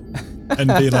show it and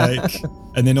be like,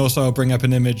 and then also I'll bring up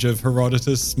an image of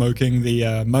Herodotus smoking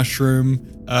the mushroom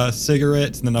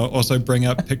cigarette, and then I'll also bring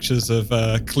up pictures of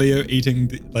Cleo eating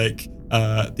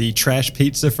the trash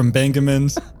pizza from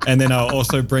Benjamin's, and then I'll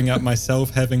also bring up myself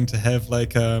having to have my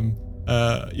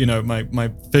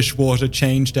fish water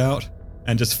changed out,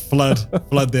 and just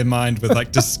flood their mind with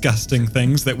like disgusting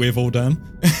things that we've all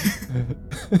done.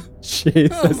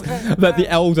 Jesus. That the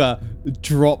elder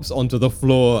drops onto the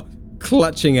floor,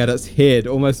 clutching at its head,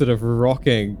 almost sort of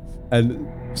rocking and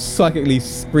psychically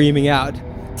screaming out,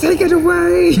 "Take it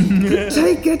away!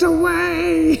 Take it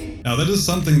away!" Now that is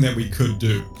something that we could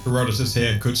do. Herodotus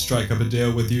here could strike up a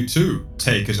deal with you to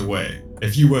take it away.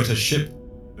 If you were to ship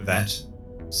that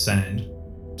sand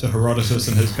to Herodotus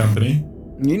and his company.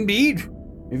 Indeed.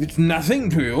 If it's nothing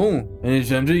to you, and it's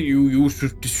something you use to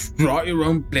destroy your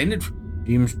own planet,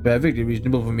 seems perfectly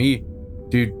reasonable for me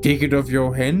to take it off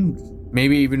your hands.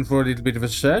 Maybe even for a little bit of a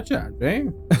surcharge, eh?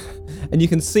 And you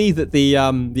can see that the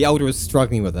elder is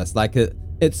struggling with this. Like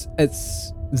it's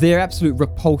their absolute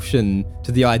repulsion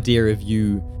to the idea of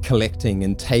you collecting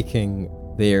and taking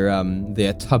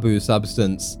their taboo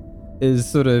substance is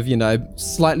sort of,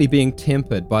 slightly being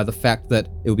tempered by the fact that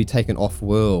it will be taken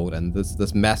off-world, and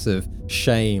this massive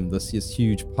shame, this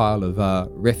huge pile of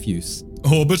refuse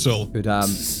Orbital.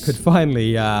 could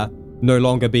finally no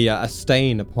longer be a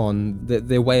stain upon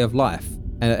their way of life.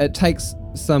 And it takes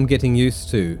some getting used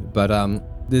to, but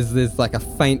there's like a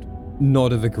faint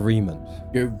nod of agreement.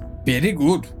 You're very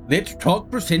good. Let's talk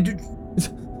percentage.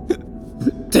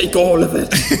 Take all of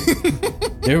it.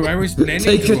 No, I was planning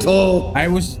Take to. it all. I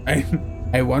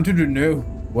wanted to know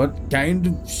what kind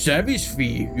of service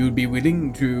fee you'd be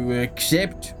willing to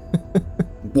accept.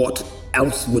 What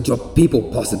else would your people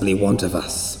possibly want of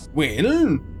us?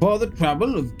 Well, for the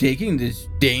trouble of taking this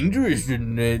dangerous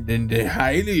and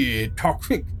highly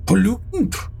toxic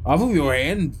pollutant off of your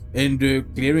hands and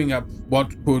clearing up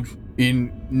what could,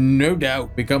 in no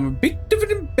doubt, become a bit of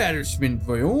an embarrassment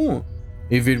for you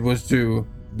if it was to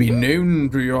be known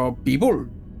to your people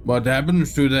what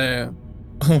happens to their...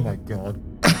 Oh my god.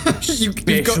 You've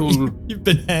been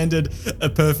handed a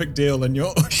perfect deal and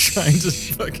you're trying to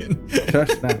fucking...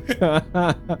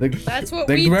 That's what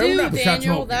we do,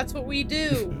 Daniel. That's what we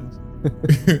do.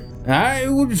 I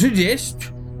would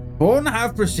suggest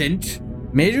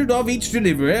 4.5% measured off each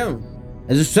delivery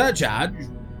as a surcharge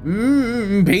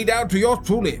paid out to yours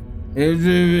truly as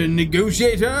a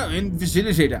negotiator and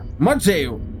facilitator. What say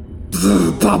you?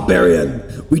 Barbarian,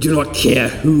 we do not care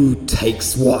who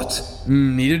takes what.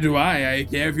 Neither do I. I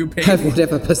care if you pay Have me.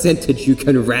 whatever percentage you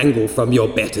can wrangle from your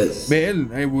betters. Well,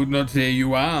 I would not say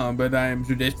you are, but I am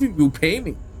suggesting you pay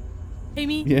me. Pay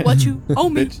me what you owe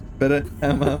me. Bitch, better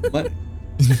have my money.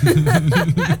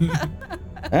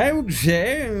 I would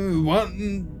say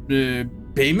one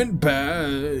payment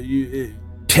per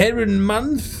Terran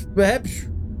month, perhaps.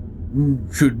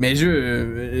 Should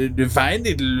measure a defined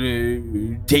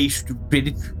little taste of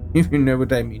credit, if you know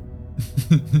what I mean.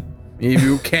 If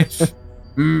you catch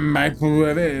my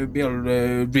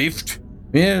proverbial drift.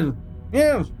 Yes,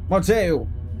 what say you?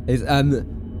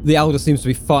 The elder seems to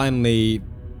be finally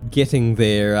getting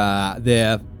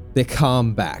their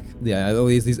calm back. Yeah, all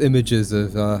these images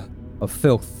of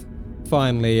filth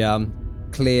finally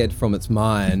cleared from its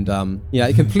mind.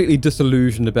 Completely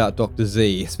disillusioned about Dr.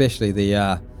 Z, especially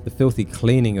the filthy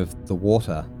cleaning of the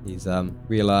water. He's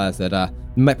realized that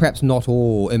perhaps not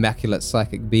all immaculate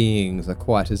psychic beings are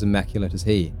quite as immaculate as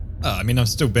he. Oh, I mean, I'm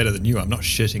still better than you. I'm not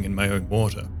shitting in my own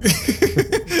water.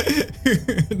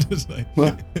 Just like...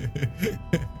 Well,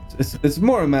 it's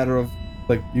more a matter of,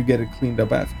 like, you get it cleaned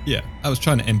up after. Yeah, I was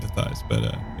trying to empathize,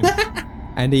 but...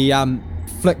 And he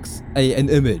flicks an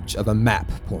image of a map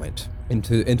point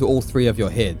into all three of your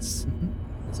heads.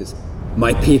 It says,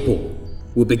 My people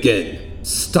will begin,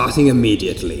 starting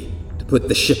immediately, to put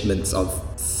the shipments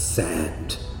of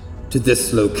sand to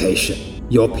this location.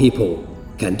 Your people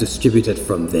can distribute it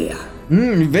from there.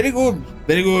 Very good,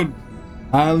 very good.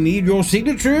 I'll need your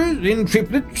signatures in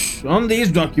triplets on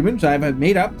these documents I've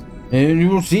made up. And you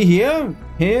will see here,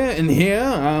 and here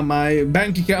are my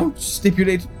bank accounts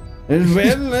stipulated, as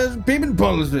well as payment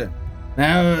policy.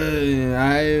 Now,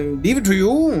 I leave it to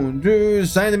you to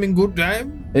sign them in good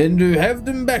time and to have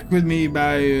them back with me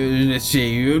by, let's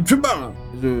say, tomorrow.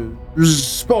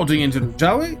 Sporting incident,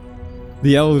 shall we?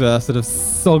 The elder sort of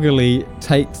soggily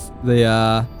takes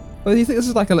the... do you think this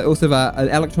is like a sort of an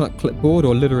electronic clipboard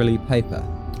or literally paper?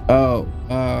 Oh,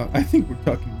 I think we're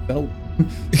talking vellum.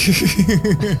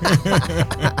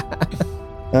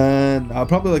 And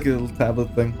probably like a little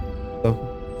tablet thing.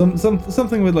 So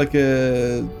something with like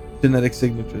a genetic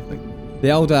signature thing. The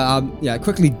elder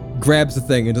quickly grabs the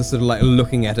thing and just sort of like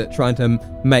looking at it, trying to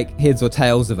make heads or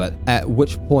tails of it, at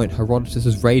which point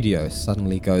Herodotus' radio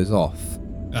suddenly goes off.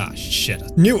 Ah, shit. I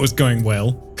knew it was going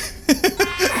well.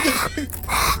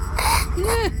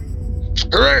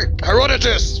 Hooray!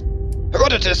 Herodotus!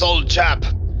 Herodotus, old chap!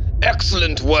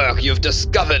 Excellent work. You've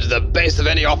discovered the base of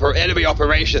any enemy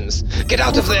operations. Get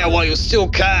out of there while you still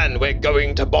can. We're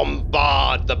going to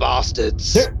bombard the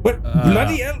bastards. What?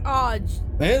 Bloody hell!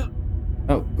 Well,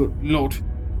 oh, good lord.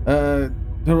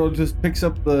 Herodotus picks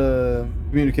up the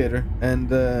communicator and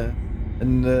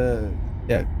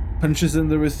punches in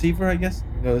the receiver, I guess.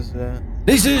 He goes,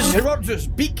 This is Herodotus,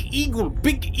 Big Eagle,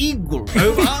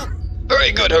 over.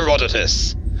 Very good,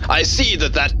 Herodotus. I see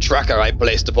that tracker I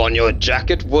placed upon your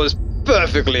jacket was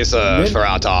perfectly served for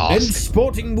our task. And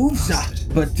sporting moves, sir,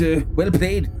 but well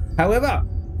played. However,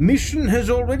 mission has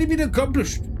already been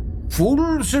accomplished.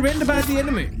 Full surrender by the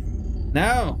enemy.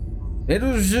 Now, let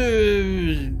us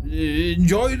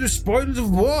enjoy the spoils of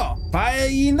war. Fire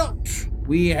ye not.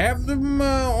 We have them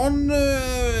on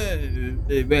the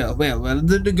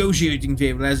negotiating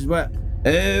table, as it were.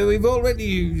 We've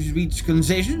already reached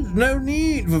concessions. No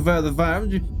need for further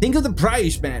firearms. Think of the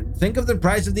price, man. Think of the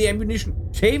price of the ammunition.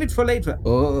 Save it for later.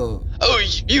 Oh,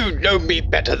 you know me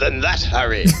better than that,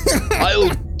 Harry. I'll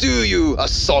do you a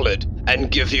solid and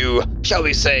give you, shall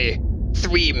we say,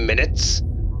 3 minutes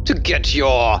to get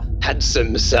your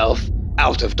handsome self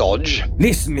out of Dodge.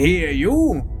 Listen here,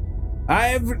 you.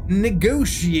 I've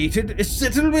negotiated a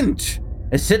settlement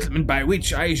by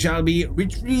which I shall be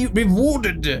richly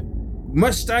rewarded.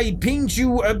 Must I paint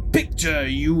you a picture,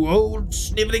 you old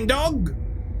sniveling dog?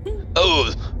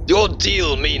 Oh, Your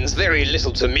deal means very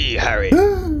little to me, Harry.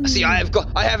 See, I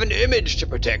have an image to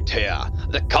protect here.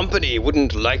 The company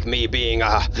wouldn't like me being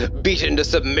beaten to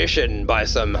submission by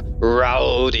some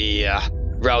rowdy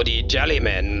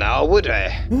jellymen, now would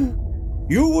they?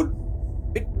 You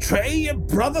would betray your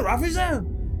brother officer?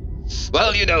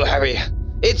 Well, you know, Harry,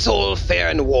 it's all fair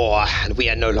in war, and we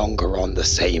are no longer on the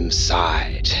same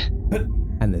side.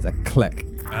 And there's a click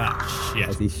Ah, shit.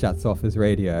 as he shuts off his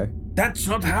radio. That's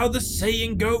not how the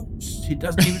saying goes. He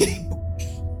doesn't even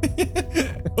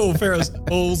read books.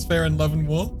 All's fair in love and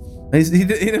war. He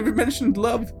never mentioned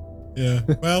love. Yeah.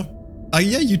 Well,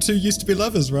 yeah, you two used to be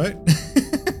lovers, right?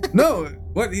 No,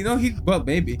 what well,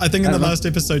 maybe. I think in the don't know. last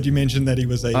episode you mentioned that he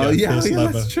was a first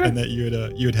lover, that's true. and that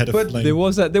you had had a But flame. There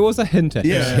was a hint at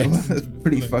Yeah, it. well, that's a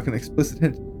pretty fucking explicit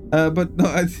hint. But no,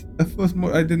 I was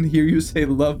more. I didn't hear you say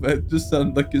love. It just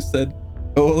sounded like you said,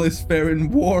 "All is fair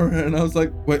in war," and I was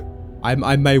like, "Wait."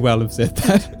 I may well have said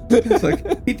that. It's like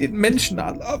he didn't mention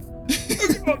our love.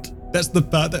 That's the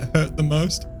part that hurt the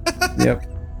most. Yep.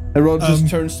 And Rod just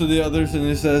turns to the others and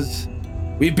he says,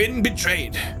 We've been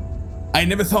betrayed. I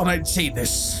never thought I'd say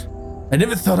this. I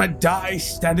never thought I'd die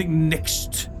standing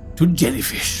next to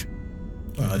jellyfish.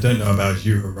 Well, I don't know about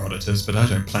you, Herodotus, but I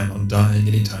don't plan on dying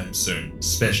anytime soon,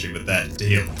 especially with that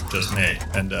deal just made.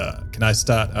 And can I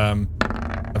start?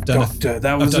 I've done Doctor,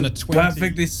 that was done a 20.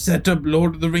 perfectly set up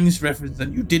Lord of the Rings reference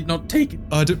and you did not take it.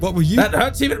 What were you? That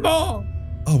hurts even more.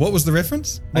 Oh, what was the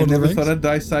reference? I Lord of the never Rings? thought I'd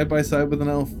die side by side with an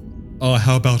elf. Oh,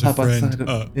 how about a How about friend? side of-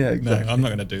 Oh, Yeah, exactly. No, I'm not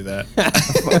going to do that.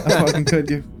 I fucking could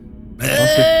you.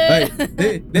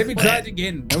 Hey, let me try it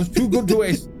again. That was too good to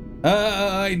waste.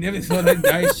 I never thought I'd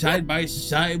die side by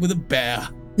side with a bear.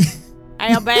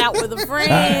 How about with a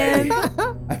friend?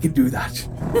 I can do that.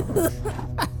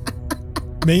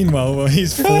 Meanwhile, while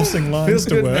he's forcing lines Feels to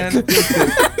good, work, man. Feels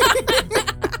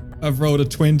good. I've rolled a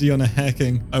 20 on a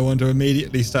hacking. I want to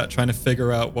immediately start trying to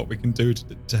figure out what we can do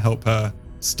to help her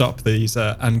stop these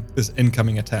this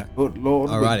incoming attack. Good Lord.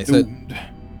 we're Alrighty, so doomed.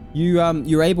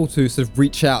 you're able to sort of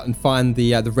reach out and find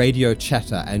the radio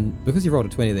chatter, and because you rolled a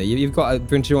 20 there, you've got a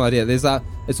very general idea.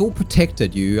 It's all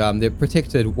protected. They're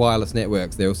protected wireless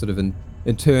networks. They're all sort of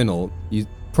internal. You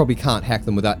probably can't hack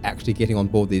them without actually getting on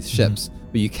board these ships,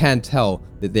 but you can tell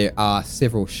that there are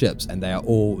several ships, and they are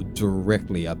all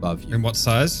directly above you. In what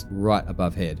size? Right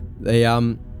above head.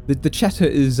 The chatter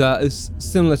is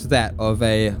similar to that of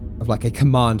like a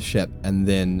command ship, and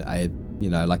then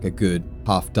like a good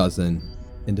half dozen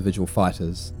individual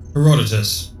fighters.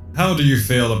 Herodotus, how do you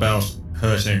feel about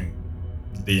hurting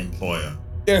the employer?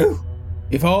 Oh,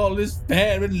 if all is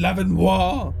fair in love and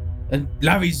war, and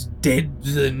love is dead,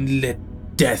 then let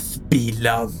death be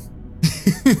love.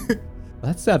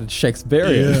 That sounded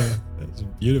Shakespearean. Yeah, that's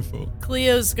beautiful.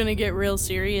 Cleo's gonna get real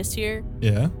serious here,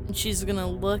 Yeah. and she's gonna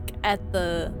look at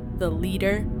the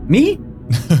leader. Me?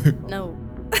 No,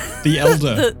 The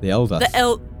elder, The elder.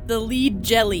 the lead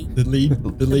jelly, the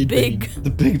lead big, bean. The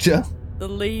big gel. the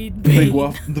lead The big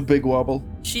bean. the big wobble.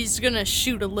 She's gonna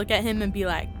shoot a look at him and be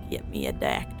like, "Get me a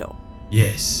dactyl."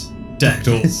 Yes,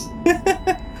 dactyls.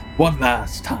 One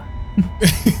last time.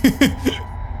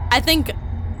 I think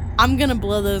I'm gonna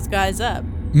blow those guys up.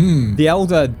 The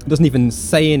elder doesn't even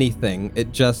say anything.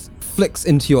 It just flicks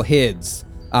into your heads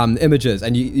images,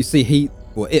 and you see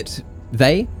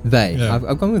they. Yeah.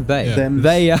 I've gone with they. Yeah.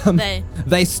 Them.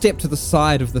 They step to the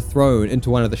side of the throne into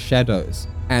one of the shadows,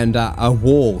 and a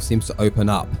wall seems to open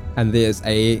up, and there's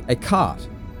a cart,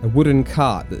 a wooden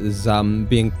cart that is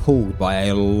being pulled by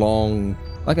a long,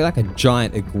 like a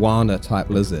giant iguana type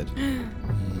lizard.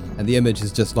 And the image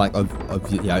is just like of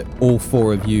all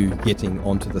four of you getting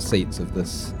onto the seats of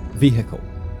this vehicle.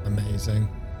 Amazing.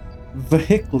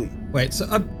 Vehicle. Wait, so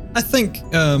I think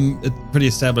it's pretty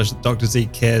established that Dr. Z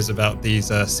cares about these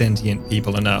sentient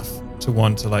people enough to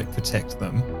want to like protect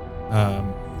them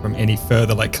from any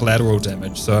further like collateral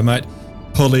damage. So I might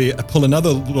pull another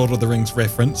Lord of the Rings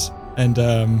reference and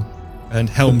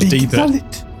Helm's Deep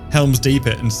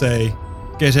it and say,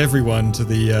 get everyone to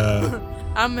the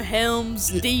I'm Helm's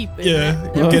Deep.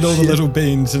 get all the little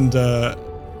beans and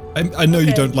I know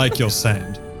you don't like your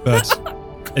sand, but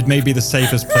it may be the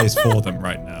safest place for them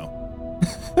right now.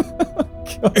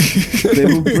 They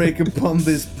will break upon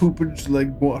this poopage like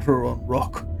water on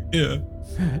rock. Yeah.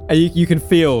 And you can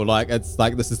feel like it's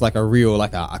like this is like a real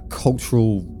like a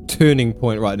cultural turning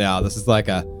point right now. This is like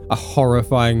a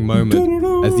horrifying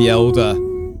moment as the elder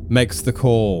makes the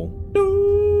call.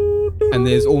 And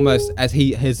there's almost as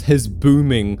his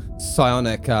booming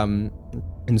psionic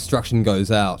instruction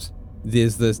goes out,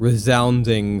 there's this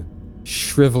resounding,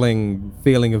 shriveling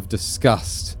feeling of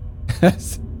disgust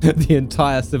as the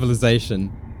entire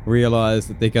civilization realize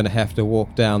that they're going to have to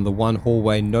walk down the one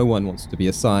hallway no one wants to be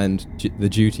assigned the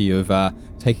duty of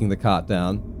taking the cart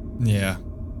down. Yeah.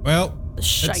 Well, it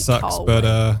shite sucks, hallway.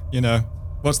 but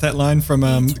what's that line from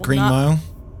Green Mile?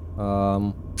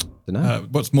 Don't know.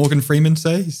 What's Morgan Freeman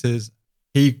say? He says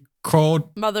he crawled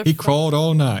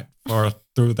all night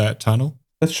through that tunnel.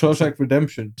 That's Shawshank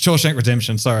Redemption. Shawshank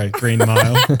Redemption, sorry, Green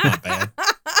Mile. Not bad.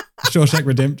 Shawshank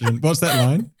Redemption. What's that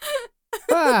line?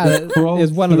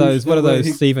 It's one of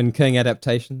those Stephen King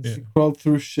adaptations. He crawled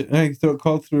through shit. He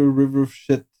crawled through a river of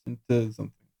shit into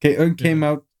something. Came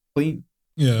out clean.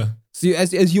 Yeah. So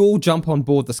as you all jump on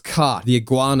board this cart, the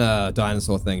iguana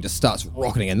dinosaur thing just starts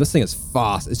rocketing, and this thing is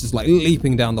fast. It's just like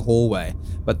leaping down the hallway.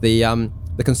 But the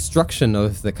construction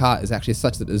of the cart is actually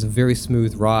such that it's a very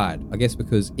smooth ride. I guess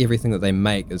because everything that they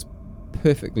make is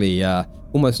perfectly,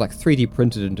 almost like 3D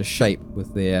printed into shape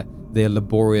with their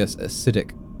laborious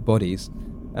acidic bodies,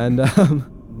 and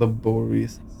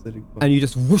laborious acidic bodies. And you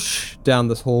just whoosh down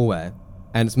this hallway,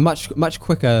 and it's much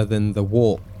quicker than the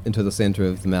walk into the center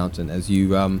of the mountain as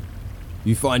you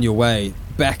find your way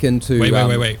back into... Wait.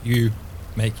 You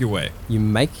make your way. You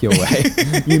make your way.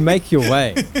 You make your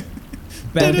way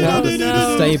back into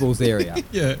the stables area.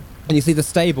 Yeah. And you see the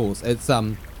stables. It's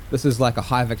this is like a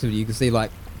hive activity. You can see like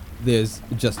there's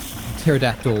just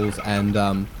pterodactyls and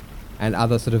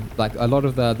other sort of like a lot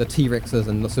of the T-Rexes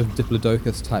and the sort of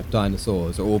Diplodocus type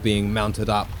dinosaurs are all being mounted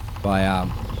up by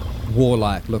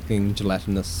warlike looking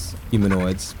gelatinous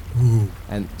humanoids. Ooh.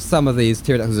 And some of these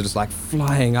pterodactyls are just like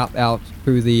flying up out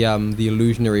through the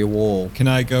illusionary wall. Can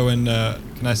I go and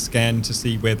can I scan to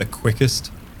see where the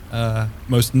quickest,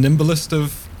 most nimblest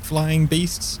of flying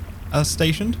beasts are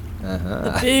stationed?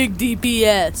 The big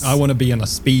DPS. I want to be on a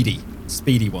speedy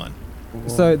one.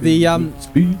 So the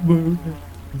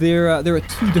there are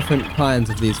two different kinds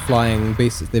of these flying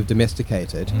beasts that they've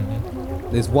domesticated.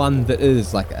 Mm-hmm. There's one that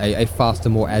is like a faster,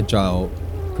 more agile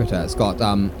critter. It's got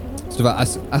sort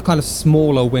of a kind of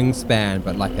smaller wingspan,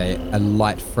 but like a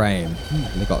light frame.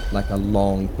 And they've got like a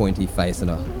long, pointy face and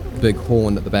a big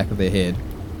horn at the back of their head.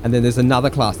 And then there's another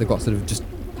class that got sort of just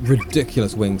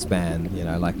ridiculous wingspan, you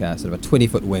know, like a sort of a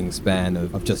 20-foot wingspan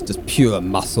of just pure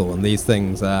muscle. And these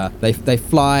things, they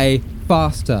fly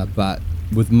faster, but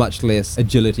with much less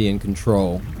agility and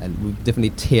control, and will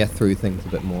definitely tear through things a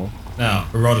bit more. Now,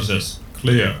 Herodotus,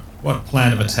 Cleo, what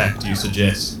plan of attack do you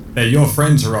suggest? They're your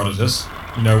friends, Herodotus.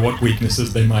 You know what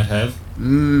weaknesses they might have.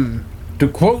 To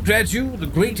quote at you, the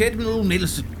great Admiral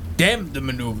Nelson, damn the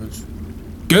maneuvers.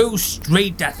 Go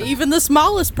straight at them. Even the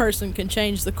smallest person can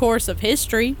change the course of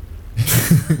history.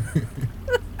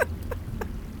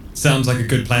 Sounds like a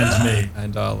good plan to me.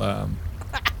 And I'll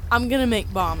I'm gonna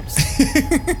make bombs.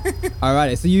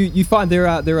 Alrighty, so you find there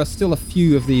are still a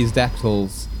few of these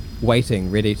dactyls waiting,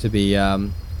 ready to be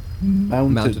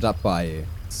mounted up by you.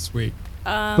 Sweet.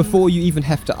 Before you even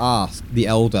have to ask, the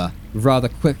elder rather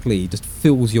quickly just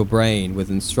fills your brain with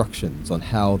instructions on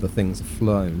how the things are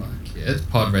flown. Fuck yeah, it's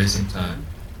pod racing time.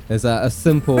 There's a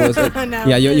simple,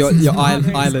 yeah, your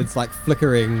eyelids like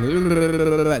flickering, and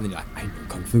then you're like, I know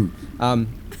kung fu.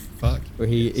 Fuck. Where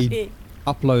he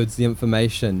uploads the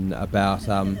information about,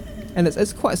 and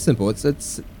it's quite simple.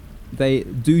 It's they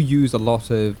do use a lot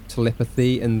of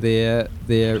telepathy in their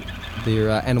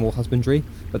animal husbandry,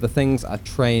 but the things are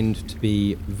trained to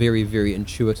be very, very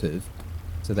intuitive.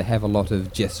 So they have a lot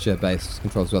of gesture-based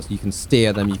controls as well. So you can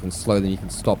steer them, you can slow them, you can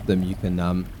stop them, you can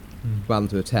allow them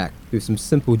to attack. Do some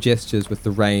simple gestures with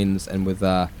the reins and with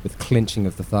clenching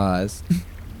of the thighs.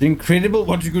 It's incredible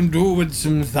what you can do with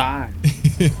some thighs.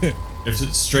 If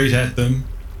it's straight at them,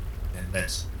 then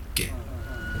let's get.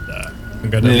 I'm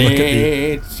going to look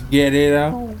at Let's get it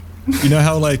out. You know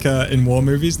how, like, in war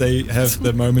movies, they have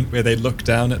the moment where they look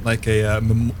down at, like, a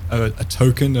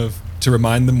token to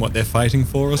remind them what they're fighting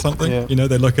for or something? Yeah. You know,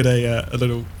 they look at a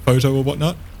little photo or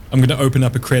whatnot. I'm going to open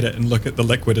up a credit and look at the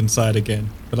liquid inside again.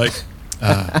 But, like,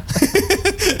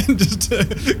 and just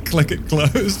click it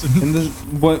closed. And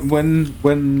when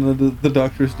the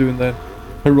doctor's doing that,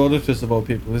 Herodotus, of all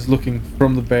people, is looking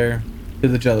from the bear to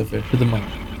the jellyfish to the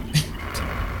monkey.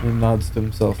 He nods to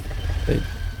himself.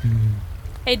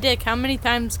 Hey Dick, how many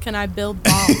times can I build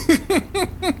bombs?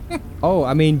 Oh,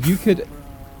 I mean, you could.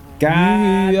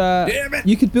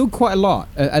 You could build quite a lot,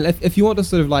 and if you want to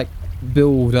sort of like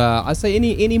build, I'd say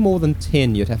any more than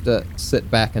 10, you'd have to sit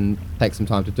back and take some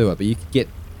time to do it. But you could get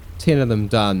 10 of them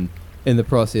done in the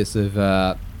process of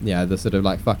the sort of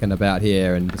like fucking about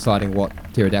here and deciding what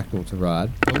pterodactyl to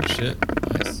ride. Oh shit!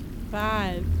 Nice.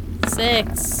 5,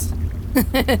 6,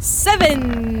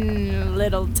 7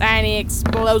 little tiny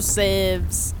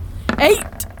explosives. 8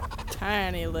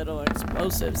 tiny little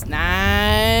explosives.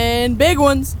 9 big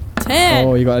ones. 10.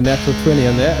 Oh, you got a natural 20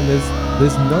 on that, and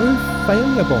there's no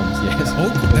failure bombs yet.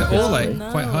 They're all Oh, like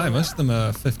no. quite high. Most of them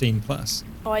are 15 plus.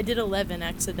 Oh, I did 11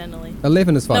 accidentally.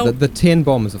 11 is fine. No. The 10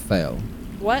 bomb is a fail.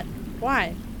 What?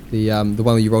 Why? The one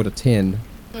where you rolled a 10.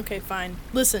 Okay, fine.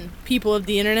 Listen, people of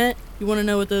the internet, you want to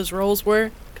know what those rolls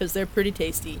were? Because they're pretty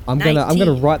tasty. I'm gonna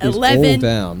write these 11, all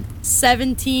down.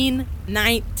 17,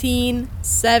 19,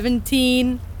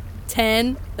 17,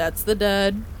 10. That's the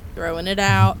dud. Throwing it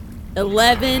out.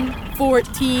 11,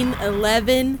 14,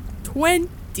 11,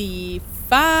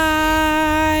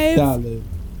 25. Solid.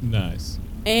 Nice.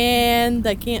 And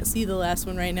I can't see the last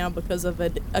one right now because of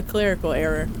a clerical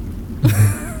error.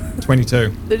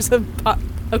 22. There's a pop.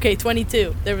 Okay,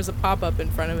 22. There was a pop-up in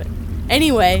front of it.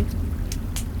 Anyway,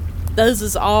 those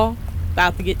is all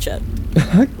about to get chucked.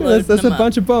 There's a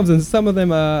bunch of bombs, and some of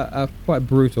them are quite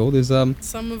brutal. There's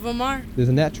Some of them are there's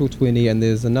a natural 20, and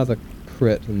there's another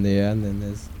crit in there, and then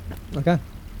there's okay.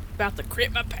 about to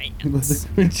crit my pants.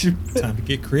 Time to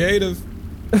get creative.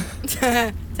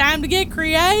 Time to get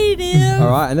creative. All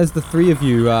right, and as the three of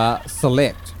you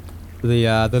select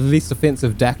the least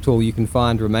offensive dactyl you can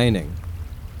find remaining,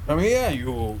 Come here,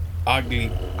 you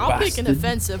ugly I'll pick an bastard.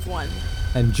 offensive one.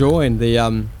 and join the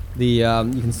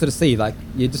you can sort of see, like,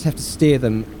 you just have to steer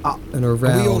them up and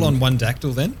around. Are we all on one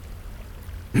dactyl then?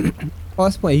 Oh,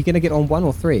 that's why you're gonna get on one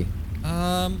or three.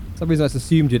 Um, For some reason I just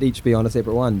assumed you'd each be on a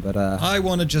separate one, but I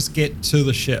want to just get to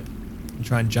the ship and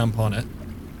try and jump on it.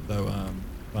 So I'm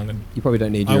gonna. you probably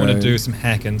don't need I your want to own. do some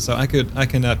hacking, so I can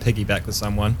piggyback with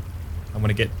someone. I want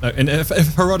to get, and if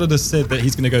Herodotus said that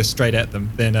he's going to go straight at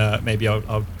them, then maybe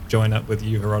I'll join up with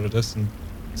you, Herodotus, and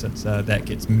since that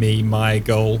gets me my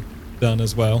goal done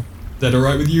as well. Is that all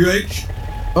right with you, H?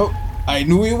 Oh, I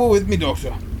knew you were with me,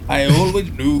 Doctor. I always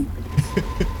knew.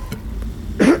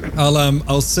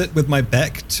 I'll sit with my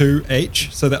back to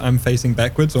H so that I'm facing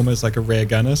backwards, almost like a rear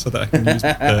gunner, so that I can use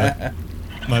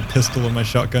my pistol and my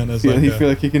shotgun as Yeah, like you feel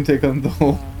like you can take on the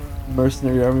whole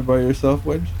mercenary army by yourself,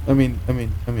 Wedge? I mean.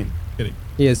 kidding.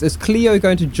 Yes, is Cleo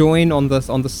going to join on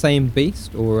the same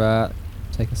beast, or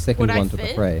take a second Would I one to the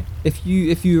fit? fray? If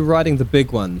you're riding the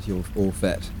big ones, you'll all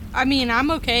fit. I mean, I'm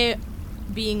okay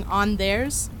being on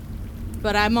theirs,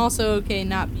 but I'm also okay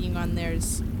not being on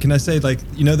theirs. Can I say, like,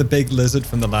 you know the big lizard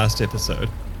from the last episode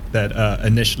that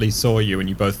initially saw you and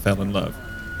you both fell in love?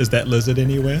 Is that lizard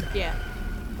anywhere? Yeah.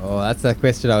 Oh, that's a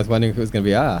question I was wondering if it was going to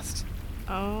be asked.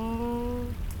 Oh.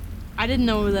 I didn't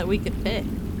know that we could pick.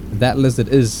 That lizard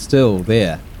is still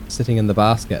there, sitting in the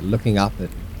basket, looking up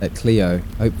at Cleo,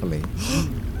 hopefully.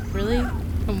 Really?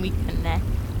 Can we connect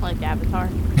like Avatar?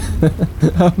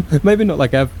 Maybe not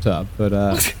like Avatar, but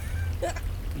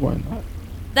Why not?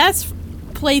 That's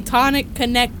platonic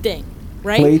connecting,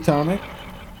 right? Platonic?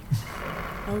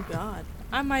 Oh God.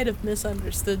 I might have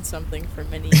misunderstood something for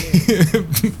many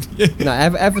years. no,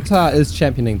 Avatar is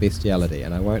championing bestiality,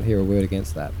 and I won't hear a word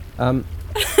against that.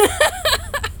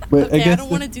 But Okay, I against don't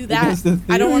the- wanna do that. against the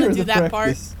I don't theory wanna or do the that part.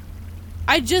 practice?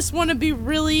 I just want to be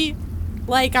really,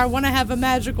 like, I want to have a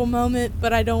magical moment,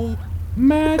 but I don't,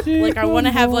 Magic. like, I want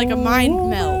to have, like, a mind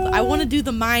meld. I want to do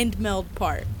the mind meld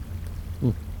part.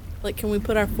 Like, can we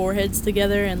put our foreheads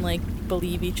together and, like,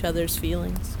 believe each other's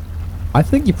feelings? I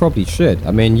think you probably should.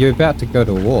 I mean, you're about to go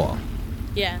to war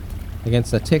Yeah,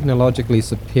 against a technologically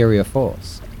superior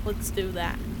force. let's do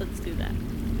that. Let's do that.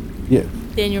 Yeah.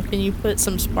 Daniel, can you put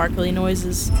some sparkly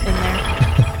noises in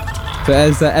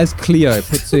there? So as Cleo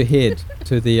puts her head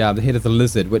to the head of the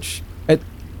lizard, which it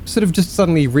sort of just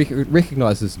suddenly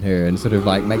recognizes her and sort of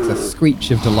like makes a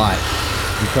screech of delight,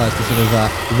 and tries to sort of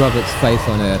rub its face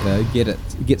on her to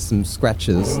get some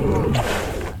scratches.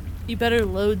 You better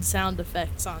load sound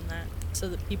effects on that so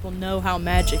that people know how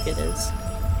magic it is.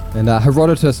 And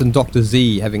Herodotus and Dr.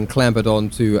 Z, having clambered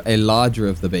onto a larger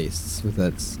of the beasts with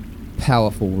its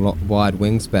powerful wide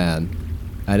wingspan,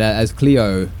 and as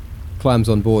Cleo climbs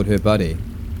on board her buddy,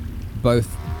 both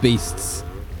beasts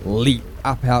leap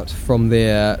up out from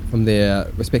their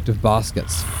respective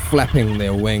baskets, flapping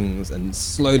their wings and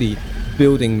slowly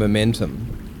building momentum.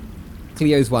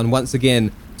 Cleo's one once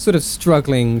again sort of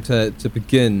struggling to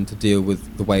begin to deal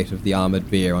with the weight of the armored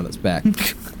bear on its back.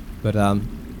 But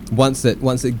once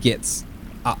it gets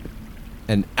up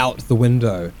and out the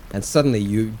window, and suddenly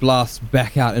you blast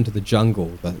back out into the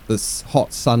jungle, this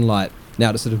hot sunlight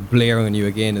now just sort of blaring on you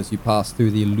again as you pass through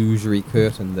the illusory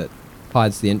curtain that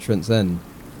hides the entrance in.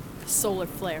 The solar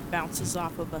flare bounces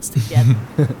off of us together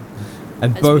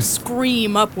And as we both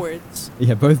scream upwards.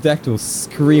 both dactyls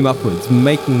scream upwards,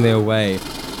 making their way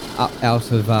up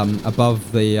out of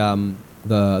above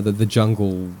the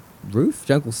jungle roof,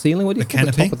 jungle ceiling. What do you The call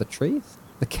the canopy? top of the trees?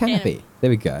 The canopy. Canopy. There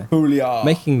we go. Hoolia.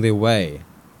 Making their way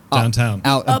downtown.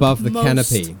 out above the Upmost.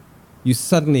 canopy, you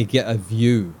suddenly get a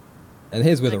view. And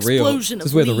here's where An the real explosion this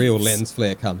of is where the real leaves. lens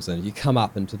flare comes in. You come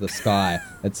up into the sky.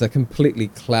 It's a completely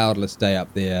cloudless day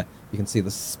up there. You can see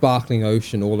the sparkling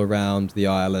ocean all around the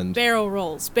island, Barrel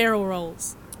rolls.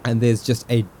 and there's just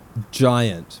a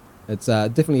giant. It's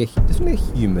definitely a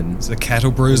human It's a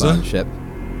cattle bruiser. command ship.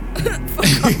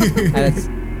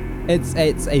 And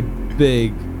it's a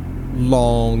big,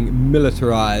 long,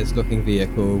 militarized looking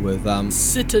vehicle with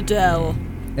Citadel.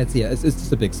 it's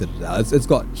just a big citadel. It's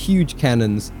got huge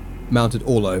cannons mounted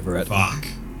all over it, Fuck.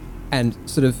 and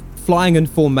sort of flying in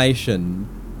formation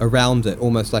around it,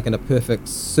 almost like in a perfect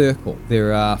circle.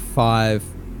 There are 5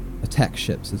 attack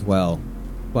ships as well,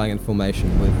 flying in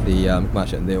formation with the command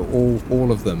ship, and they're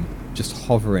all of them just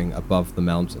hovering above the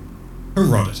mountain.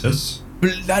 Herodotus.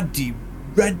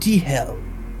 Bloody hell.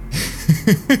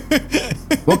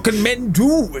 What can men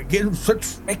do against such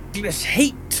reckless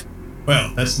hate?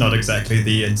 Well, that's not exactly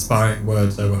the inspiring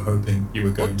words I were hoping you were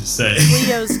going to say.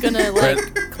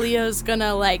 Cleo's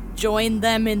gonna join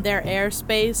them in their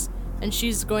airspace, and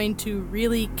she's going to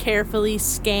really carefully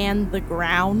scan the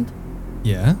ground,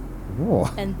 Yeah?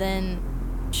 Oh. and then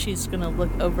she's gonna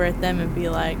look over at them and be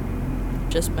like,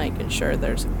 just making sure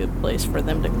there's a good place for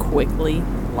them to quickly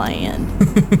land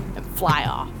and fly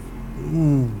off.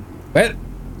 Well,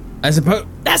 I suppose,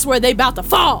 That's where they about to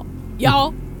fall,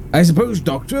 y'all.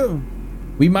 Doctor,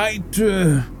 we might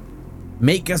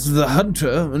make us the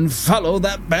hunter and follow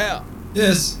that bear.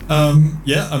 Yes.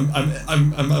 Yeah.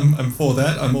 I'm for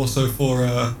that. I'm also for.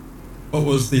 What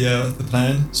was the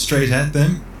plan? Straight at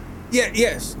them.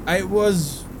 Yes, I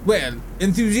was,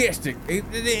 enthusiastic.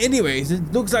 Anyways,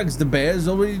 it looks like the bear's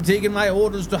already taken my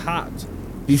orders to heart.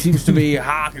 He seems to be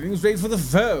hearkening straight for the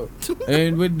foe,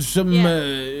 and with some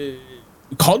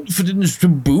confidence to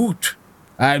boot.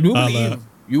 I do believe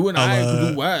you and I could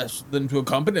do worse than to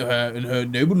accompany her in her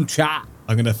noble charge.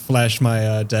 I'm gonna flash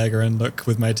my dagger and look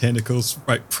with my tentacles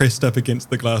pressed up against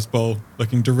the glass bowl,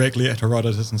 looking directly at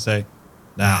Herodotus and say,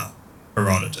 "Now,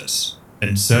 Herodotus,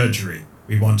 in surgery,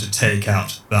 we want to take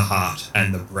out the heart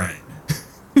and the brain."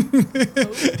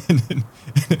 and then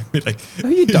be like, No,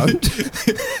 you don't.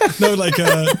 no,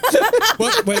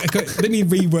 what? Wait, okay, let me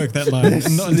rework that line.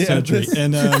 Not in surgery.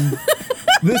 And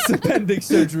This appendix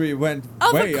surgery went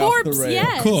Oh, way the off corpse, the rails.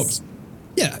 yes. corpse.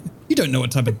 Yeah, you don't know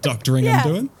what type of doctoring Yeah.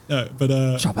 I'm doing.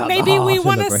 But Chop out Maybe the we heart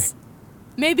want and the to.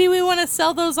 Maybe we want to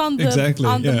sell those on the exactly.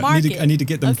 on the Yeah, market. I need to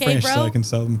get them Okay, fresh bro? so I can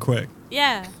sell them quick.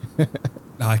 Yeah.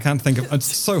 No, I can't think of. It's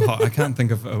so hot. I can't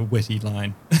think of a witty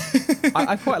line.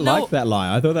 I quite No. liked that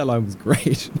line. I thought that line was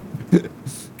great.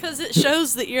 Because it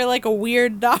shows that you're like a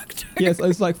weird doctor. Yes,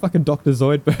 it's like fucking Dr.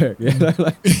 Zoidberg. You know,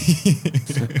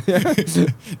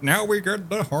 Now we get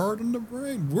the heart and the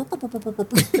brain.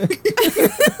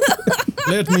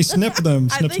 Let me snip them.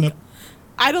 Snip.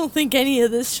 I don't think any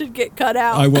of this should get cut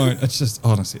out. I won't. It's just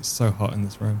honestly, it's so hot in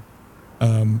this room.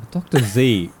 Dr.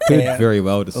 Z could Yeah. very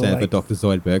well to stand for Like- Dr.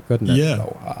 Zoidberg, couldn't it? Yeah.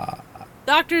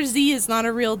 Dr. Z is not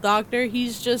a real doctor.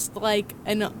 He's just like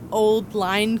an old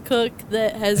line cook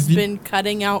that has Have you- been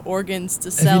cutting out organs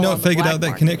to sell. Have you on not the figured black out that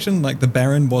market. connection? Like the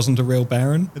Baron wasn't a real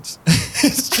Baron. It's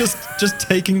it's just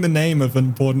taking the name of an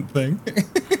important thing.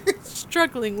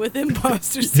 Struggling with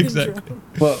imposter syndrome. Exactly.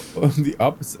 Well, the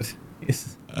opposite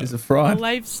is a A fraud.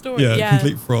 life story. Yeah, Yeah.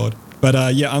 complete fraud.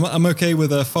 But yeah, I'm okay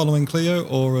with following Cleo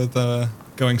or with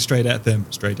going straight at them,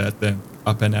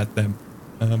 up and at them.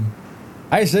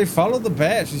 I say follow the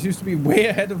bear. She seems to be way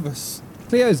ahead of us.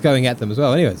 Cleo's going at them as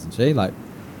well, anyways, isn't she? Like,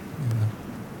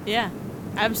 Yeah,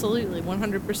 absolutely,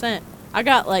 100%. I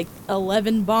got like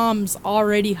 11 bombs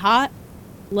already hot.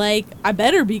 Like, I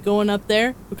better be going up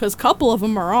there because a couple of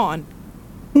them are on.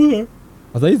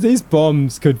 these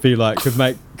bombs could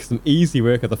make some easy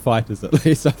work of the fighters at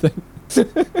least, I think.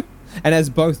 And as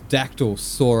both Dactyls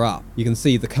soar up, you can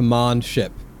see the command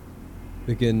ship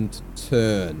begin to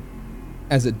turn.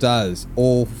 As it does,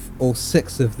 all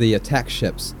 6 of the attack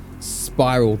ships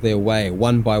spiral their way,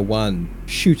 one by one,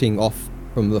 shooting off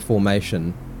from the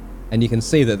formation. And you can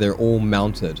see that they're all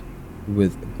mounted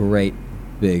with great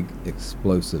big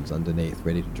explosives underneath,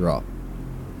 ready to drop.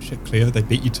 Shit, Cleo, they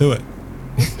beat you to it.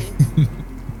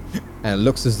 And it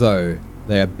looks as though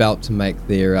they're about to make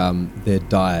their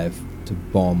dive to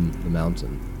bomb the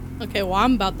mountain. Okay, well,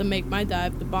 I'm about to make my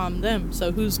dive to bomb them,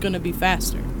 so who's gonna be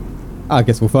faster? I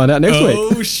guess we'll find out next week.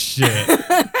 Oh shit!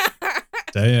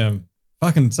 Damn,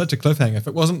 fucking such a cliffhanger. If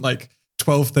it wasn't like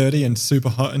 12:30 and super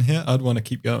hot in here, I'd want to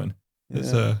keep going.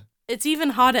 It's It's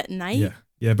even hot at night?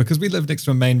 yeah, because we live next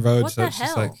to a main road, What so the it's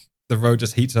just hell? like the road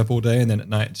just heats up all day, and then at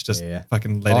night it's just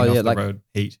fucking letting off the road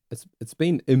heat. It's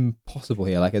been impossible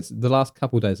here. Like, it's the last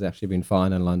couple of days have actually been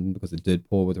fine in London because it did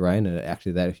pour with rain, and that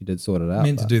actually did sort it out.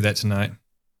 Meant to do that tonight.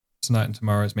 Tonight and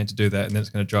tomorrow is meant to do that, and then it's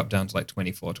going to drop down to like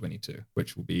 24, 22,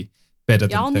 which will be better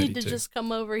than 32. Y'all need to just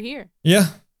come over here. Yeah.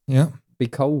 Be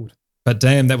cold. But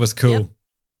damn, that was cool. Yep.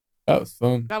 That was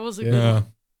fun. That was a good one.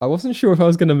 I wasn't sure if I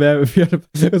was going to be able to.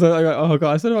 It was like, oh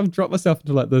god, I sort of dropped myself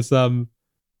into like this.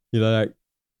 Like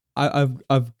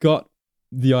I've got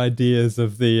the ideas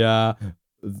of the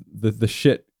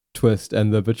shit twist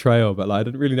and the betrayal, but like, I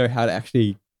didn't really know how to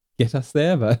actually get us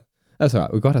there. But that's all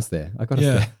right. We got us there. I got us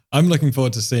there. I'm looking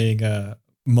forward to seeing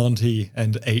Monty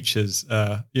and H's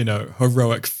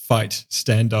heroic fight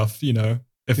standoff.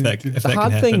 If that the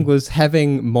hard thing was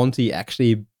having Monty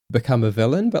actually become a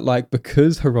villain, but like,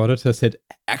 because Herodotus had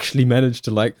actually managed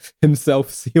to like himself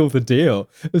seal the deal,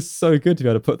 it was so good to be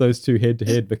able to put those two head to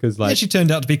head, because like, he actually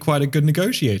turned out to be quite a good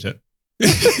negotiator.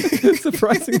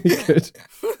 Surprisingly good.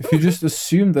 If you just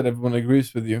assume that everyone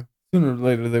agrees with you, sooner or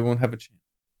later they won't have a chance.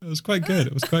 It was quite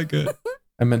good.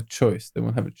 I meant choice. They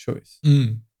won't have a choice.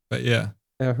 But yeah.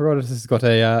 Herodotus has got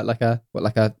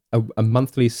a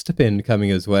monthly stipend coming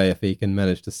his way if he can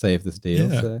manage to save this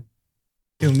deal. Yeah. So.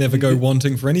 He'll never go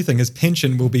wanting for anything. His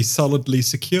pension will be solidly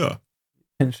secure.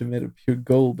 Pension made of pure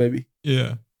gold, baby.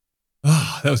 Yeah.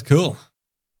 That was cool.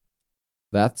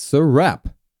 That's a wrap.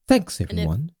 Thanks,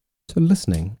 everyone, to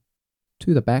listening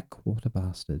to the Backwater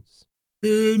Bastards.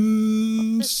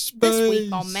 In space. This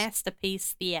week on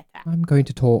Masterpiece Theatre. I'm going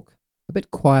to talk a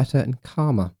bit quieter and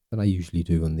calmer than I usually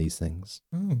do on these things.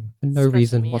 Oh. For no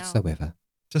reason whatsoever.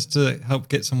 Just to help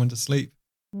get someone to sleep.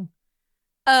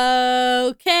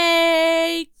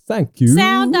 Okay. Thank you.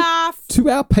 Sound off. To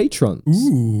our patrons.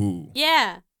 Ooh.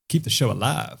 Yeah. Keep the show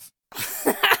alive.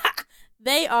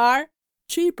 They are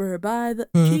cheaper by the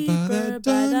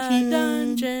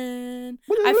dungeon.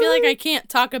 I feel like I can't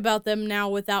talk about them now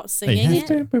without singing it,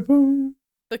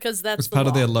 because that's part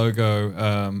of their logo,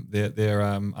 their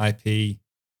IP.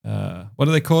 What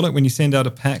do they call it when you send out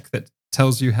a pack that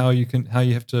tells you how you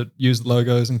have to use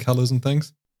logos and colors and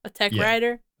things? A tech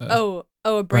writer.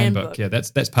 A brand book. Yeah,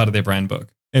 that's part of their brand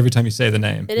book. Every time you say the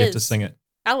name, you have to sing it.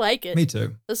 I like it. Me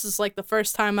too. This is like the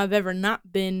first time I've ever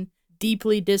not been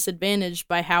deeply disadvantaged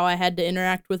by how I had to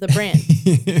interact with a brand.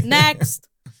 Next,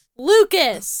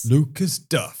 Lucas. Lucas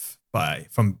Duff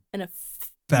from and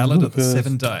Ballad of the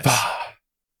Seven Dice.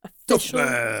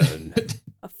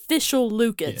 Official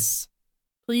Lucas. Yeah.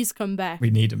 Please come back. We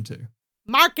need him to.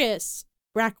 Marcus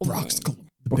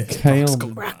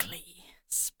Brackelman. Broccoli.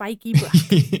 Spiky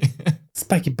Broccoli.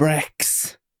 Spiky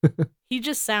Brax. He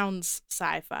just sounds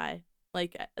sci-fi,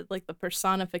 like the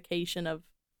personification of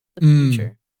the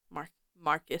future.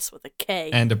 Marcus with a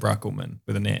K. And a Brackelman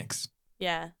with an X.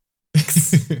 Yeah.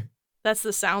 That's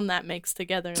the sound that makes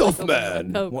together.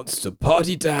 Duffman wants to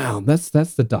party down. That's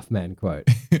the Duffman quote.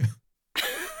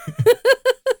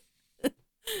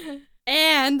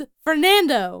 And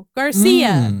Fernando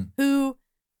Garcia, who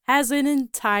has an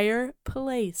entire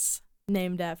place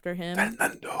named after him.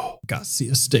 Fernando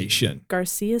Garcia Station.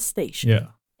 Yeah.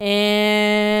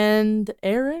 And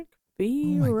Eric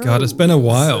B. Oh my God, it's been a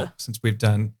while since we've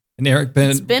done an Eric B.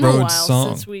 It's been Rhodes a while song.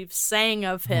 since we've sang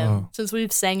of him, since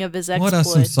we've sang of his exploits. What are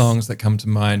some songs that come to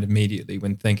mind immediately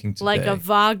when thinking today? Like a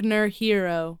Wagner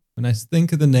hero. When I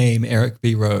think of the name Eric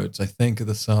B. Rhodes, I think of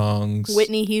the songs...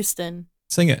 Whitney Houston.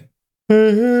 Sing it.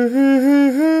 Eric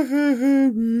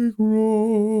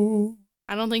Rhodes.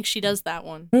 I don't think she does that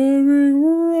one. Eric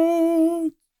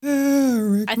Rhodes.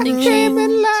 I think she...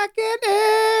 like an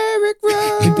Eric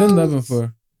Rhodes. You've done that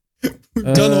before.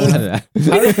 Done all of that.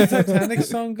 How does the Titanic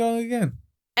song go again?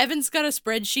 Evan's got a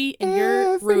spreadsheet and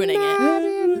you're ruining it.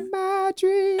 In my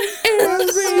dream, Eric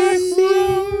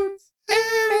Rhodes.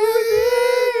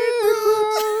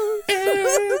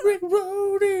 Eric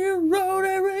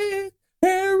Rhodes.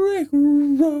 Eric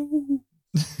Rhodes.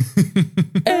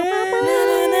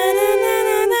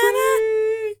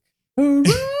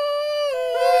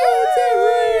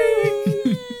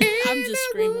 I'm just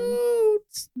screaming.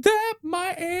 That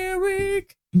my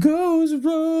Eric goes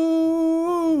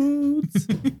roads.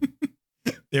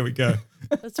 There we go.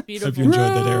 That's beautiful. Hope you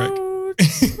enjoyed that, Eric.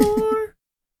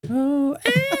 Oh,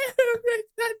 Eric,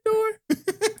 that door.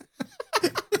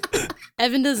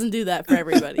 Evan doesn't do that for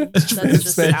everybody. That's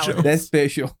just special. Alex. That's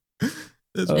special. It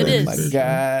is. Oh my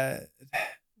God.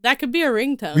 That could be a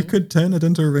ringtone. We could turn it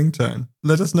into a ringtone.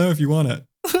 Let us know if you want it.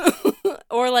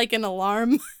 Or like an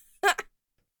alarm.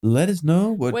 Let us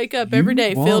know what Wake up you every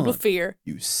day want. filled with fear.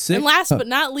 You sick. And last but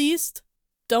not least,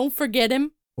 don't forget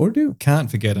him. Or do.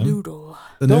 Can't forget him. Noodle.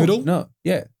 The noodle? No,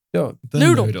 yeah. Yo, The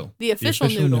Noodle. The official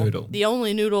noodle. The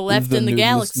only noodle left in the noodleless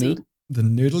galaxy. noodle? The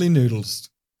noodly noodles.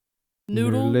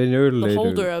 Noodle, Noodly the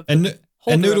holder of And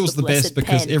holder of Noodle's the best blessed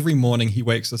because pen. every morning he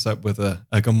wakes us up with a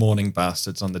good morning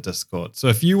bastards on the Discord. So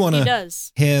if you want He to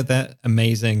does. hear that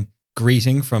amazing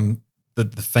greeting from the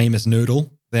famous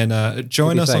Noodle, then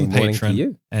join He'll be us on saying morning to Patreon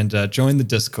you. and join the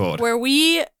Discord Where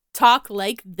we talk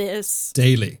like this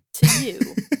daily. to you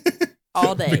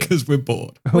all day. Because we're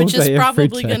bored. Which All is day, every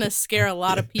probably day. going to scare a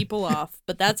lot of people off.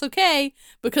 But that's okay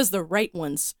because the right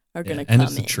ones are going to come and in.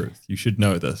 it's the truth. You should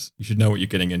know this. You should know what you're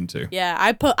getting into. Yeah,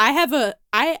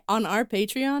 on our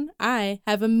Patreon, I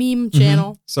have a meme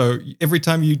channel. So every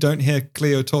time you don't hear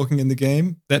Cleo talking in the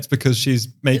game, that's because she's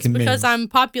It's making because memes. I'm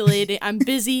populating. I'm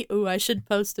busy. Ooh, I should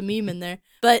post a meme in there.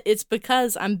 But it's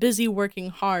because I'm busy working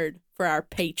hard for our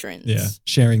patrons. Yeah,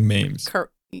 sharing memes.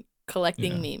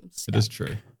 Collecting Yeah, memes. It Yeah. is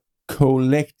true.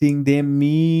 Collecting them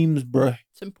memes, bruh.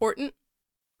 It's important.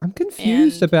 I'm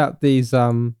confused And- about these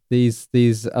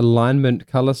alignment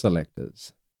color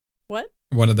selectors. What?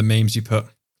 One of the memes you put,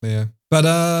 Cleo. But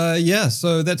yeah,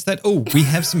 so that's that. Oh, we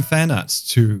have some fan arts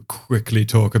to quickly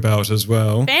talk about as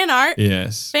well. Fan art.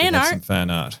 Yes, Fan we have art. some fan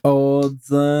art. Oh,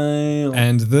 damn.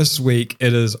 And this week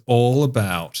it is all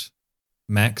about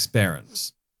Max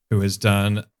Behrens, who has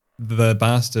done the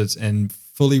Bastards in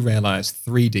fully realized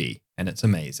 3D, and it's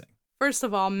amazing. First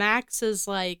of all, Max is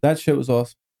like That shit was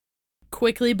awesome.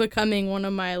 quickly becoming one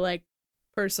of my like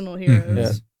personal heroes. Mhm.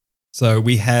 Yeah. So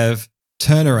we have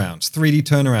turnarounds, 3D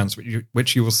turnarounds,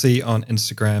 which you will see on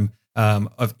Instagram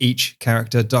of each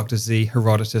character, Dr. Z,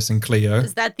 Herodotus, and Cleo.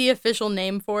 Is that the official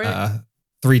name for it?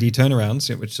 3D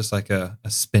turnarounds, which is just like a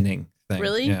spinning thing.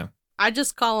 Really? Yeah. I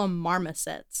just call them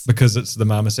marmosets. Because it's the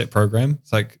Marmoset program.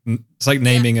 It's like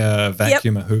naming a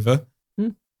vacuum a Hoover.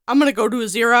 I'm gonna go to a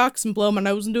Xerox and blow my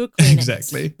nose into a Kleenex.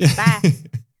 Exactly. Bye.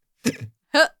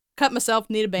 Huh, cut myself.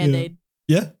 Need a Band-Aid.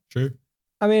 Yeah, true.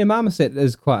 I mean, a marmoset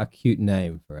is quite a cute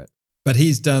name for it. But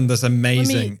he's done this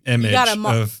amazing image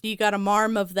you got a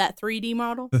marm of that 3D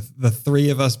model? the three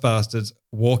of us bastards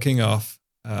walking off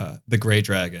the Grey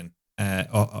Dragon,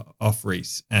 off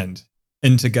Reese and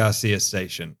into Garcia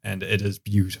Station, and it is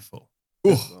beautiful.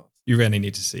 Ooh, you really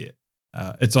need to see it.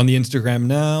 It's on the Instagram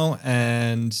now,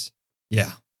 and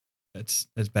yeah, it's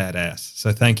badass.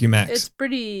 So thank you, Max. It's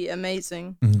pretty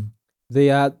amazing. Mhm.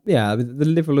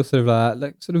 The level of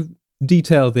sort of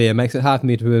detail there makes it hard for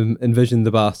me to envision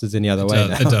the bastards any other way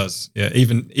now. It does. Yeah,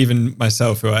 even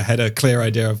myself, who I had a clear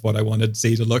idea of what I wanted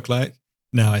Z to look like,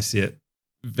 now I see it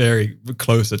very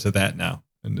closer to that now,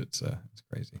 and it's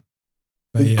crazy.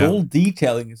 But The yeah, gold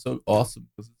detailing is so awesome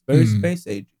because it's very space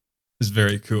age. it's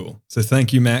very cool. So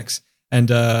thank you, Max. And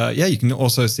yeah, you can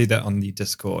also see that on the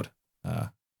Discord.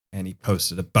 And he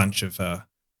posted a bunch of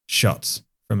shots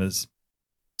from his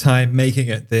time making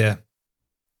it there.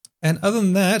 And other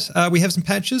than that, we have some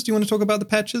patches. Do you want to talk about the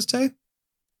patches, Tay?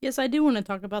 Yes, I do want to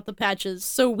talk about the patches.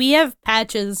 So we have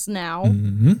patches now,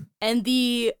 Mm-hmm. and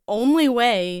the only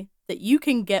way that you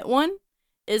can get one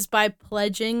is by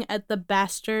pledging at the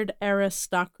Bastard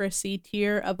Aristocracy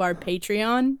tier of our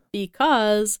Patreon,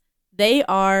 because they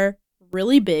are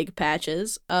really big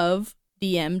patches of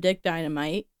DM Dick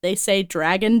Dynamite. They say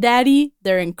Dragon Daddy.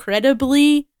 They're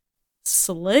incredibly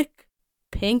slick,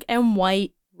 pink and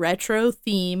white, retro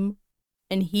theme,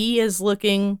 and he is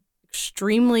looking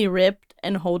extremely ripped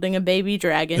and holding a baby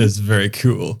dragon. It's very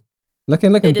cool.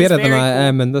 Looking It is better than very I cool.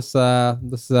 am in this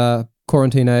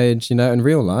quarantine age, in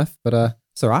real life. But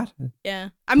it's all right. Yeah.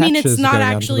 I mean, Patches it's are not going out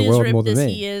into actually the as world more ripped than as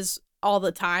me. he is all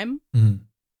the time, Mhm.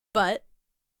 but,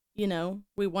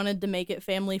 we wanted to make it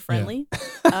family friendly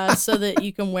so that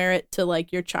you can wear it to,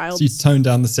 like, your So child's... you tone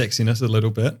down the sexiness a little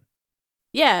bit.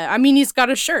 Yeah, I mean, he's got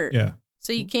a shirt, Yeah.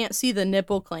 so you can't see the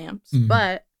nipple clamps, Mhm.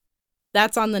 but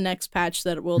that's on the next patch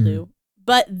that it will do.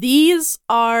 But these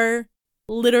are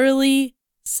literally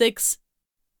 6,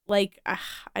 like,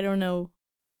 I don't know,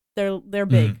 they're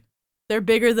big. They're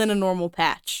bigger than a normal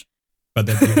patch. But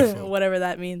they're beautiful. Whatever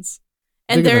that means.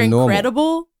 And Bigger they're than normal.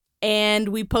 incredible. And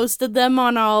we posted them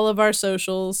on all of our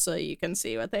socials so you can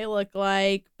see what they look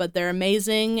like. But they're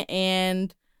amazing.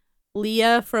 And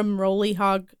Leah from Rolly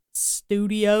Hog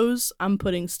Studios, I'm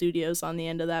putting studios on the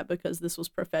end of that because this was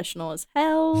professional as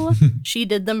hell. She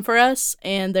did them for us,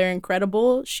 and they're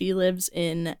incredible. She lives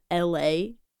in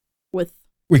LA with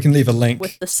We can leave a link.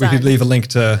 With the we could sun leave a link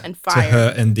to and to fire.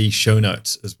 her in the show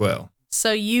notes as well.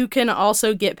 So you can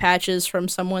also get patches from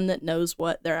someone that knows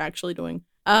what they're actually doing.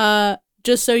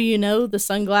 Just so you know, the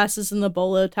sunglasses and the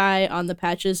bolo tie on the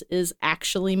patches is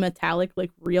actually metallic,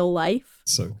 like real life.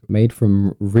 So cool. Made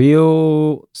from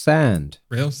real sand.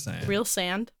 Real sand. Real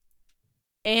sand.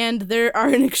 And there are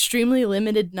an extremely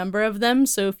limited number of them,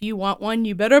 so if you want one,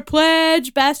 you better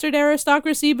pledge Bastard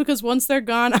Aristocracy, because once they're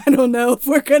gone, I don't know if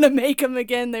we're gonna make them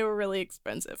again. They were really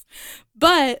expensive.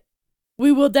 But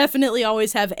we will definitely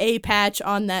always have a patch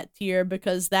on that tier,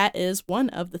 because that is one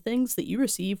of the things that you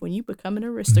receive when you become an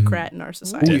aristocrat in our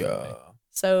society.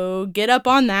 So get up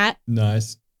on that.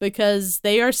 Nice. Because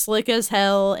they are slick as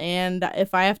hell, and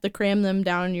if I have to cram them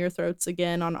down your throats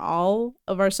again on all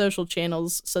of our social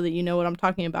channels so that you know what I'm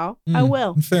talking about, I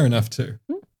will. Fair enough, too.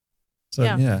 So,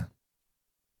 yeah.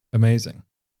 Amazing.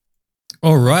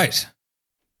 All right.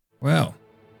 Well,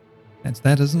 that's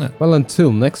that, isn't it? Well,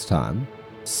 until next time,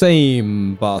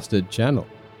 same bastard channel,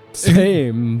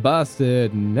 same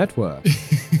bastard network.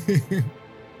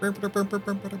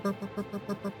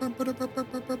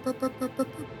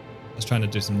 I was trying to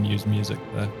do some news music,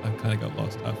 but I kind of got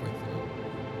lost halfway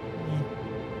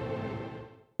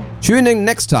through. Tune in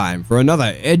next time for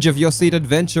another edge of your seat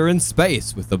adventure in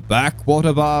space with the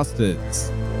Backwater Bastards.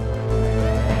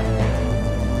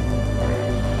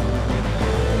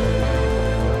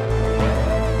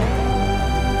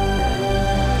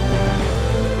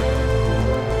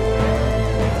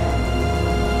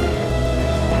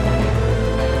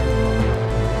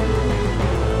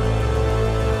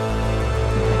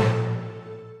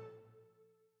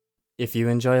 If you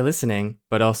enjoy listening,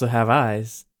 but also have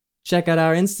eyes, check out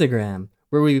our Instagram,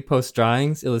 where we post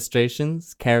drawings,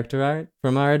 illustrations, character art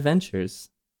from our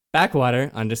adventures.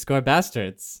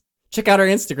 Backwater_bastards. Check out our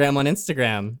Instagram on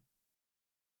Instagram.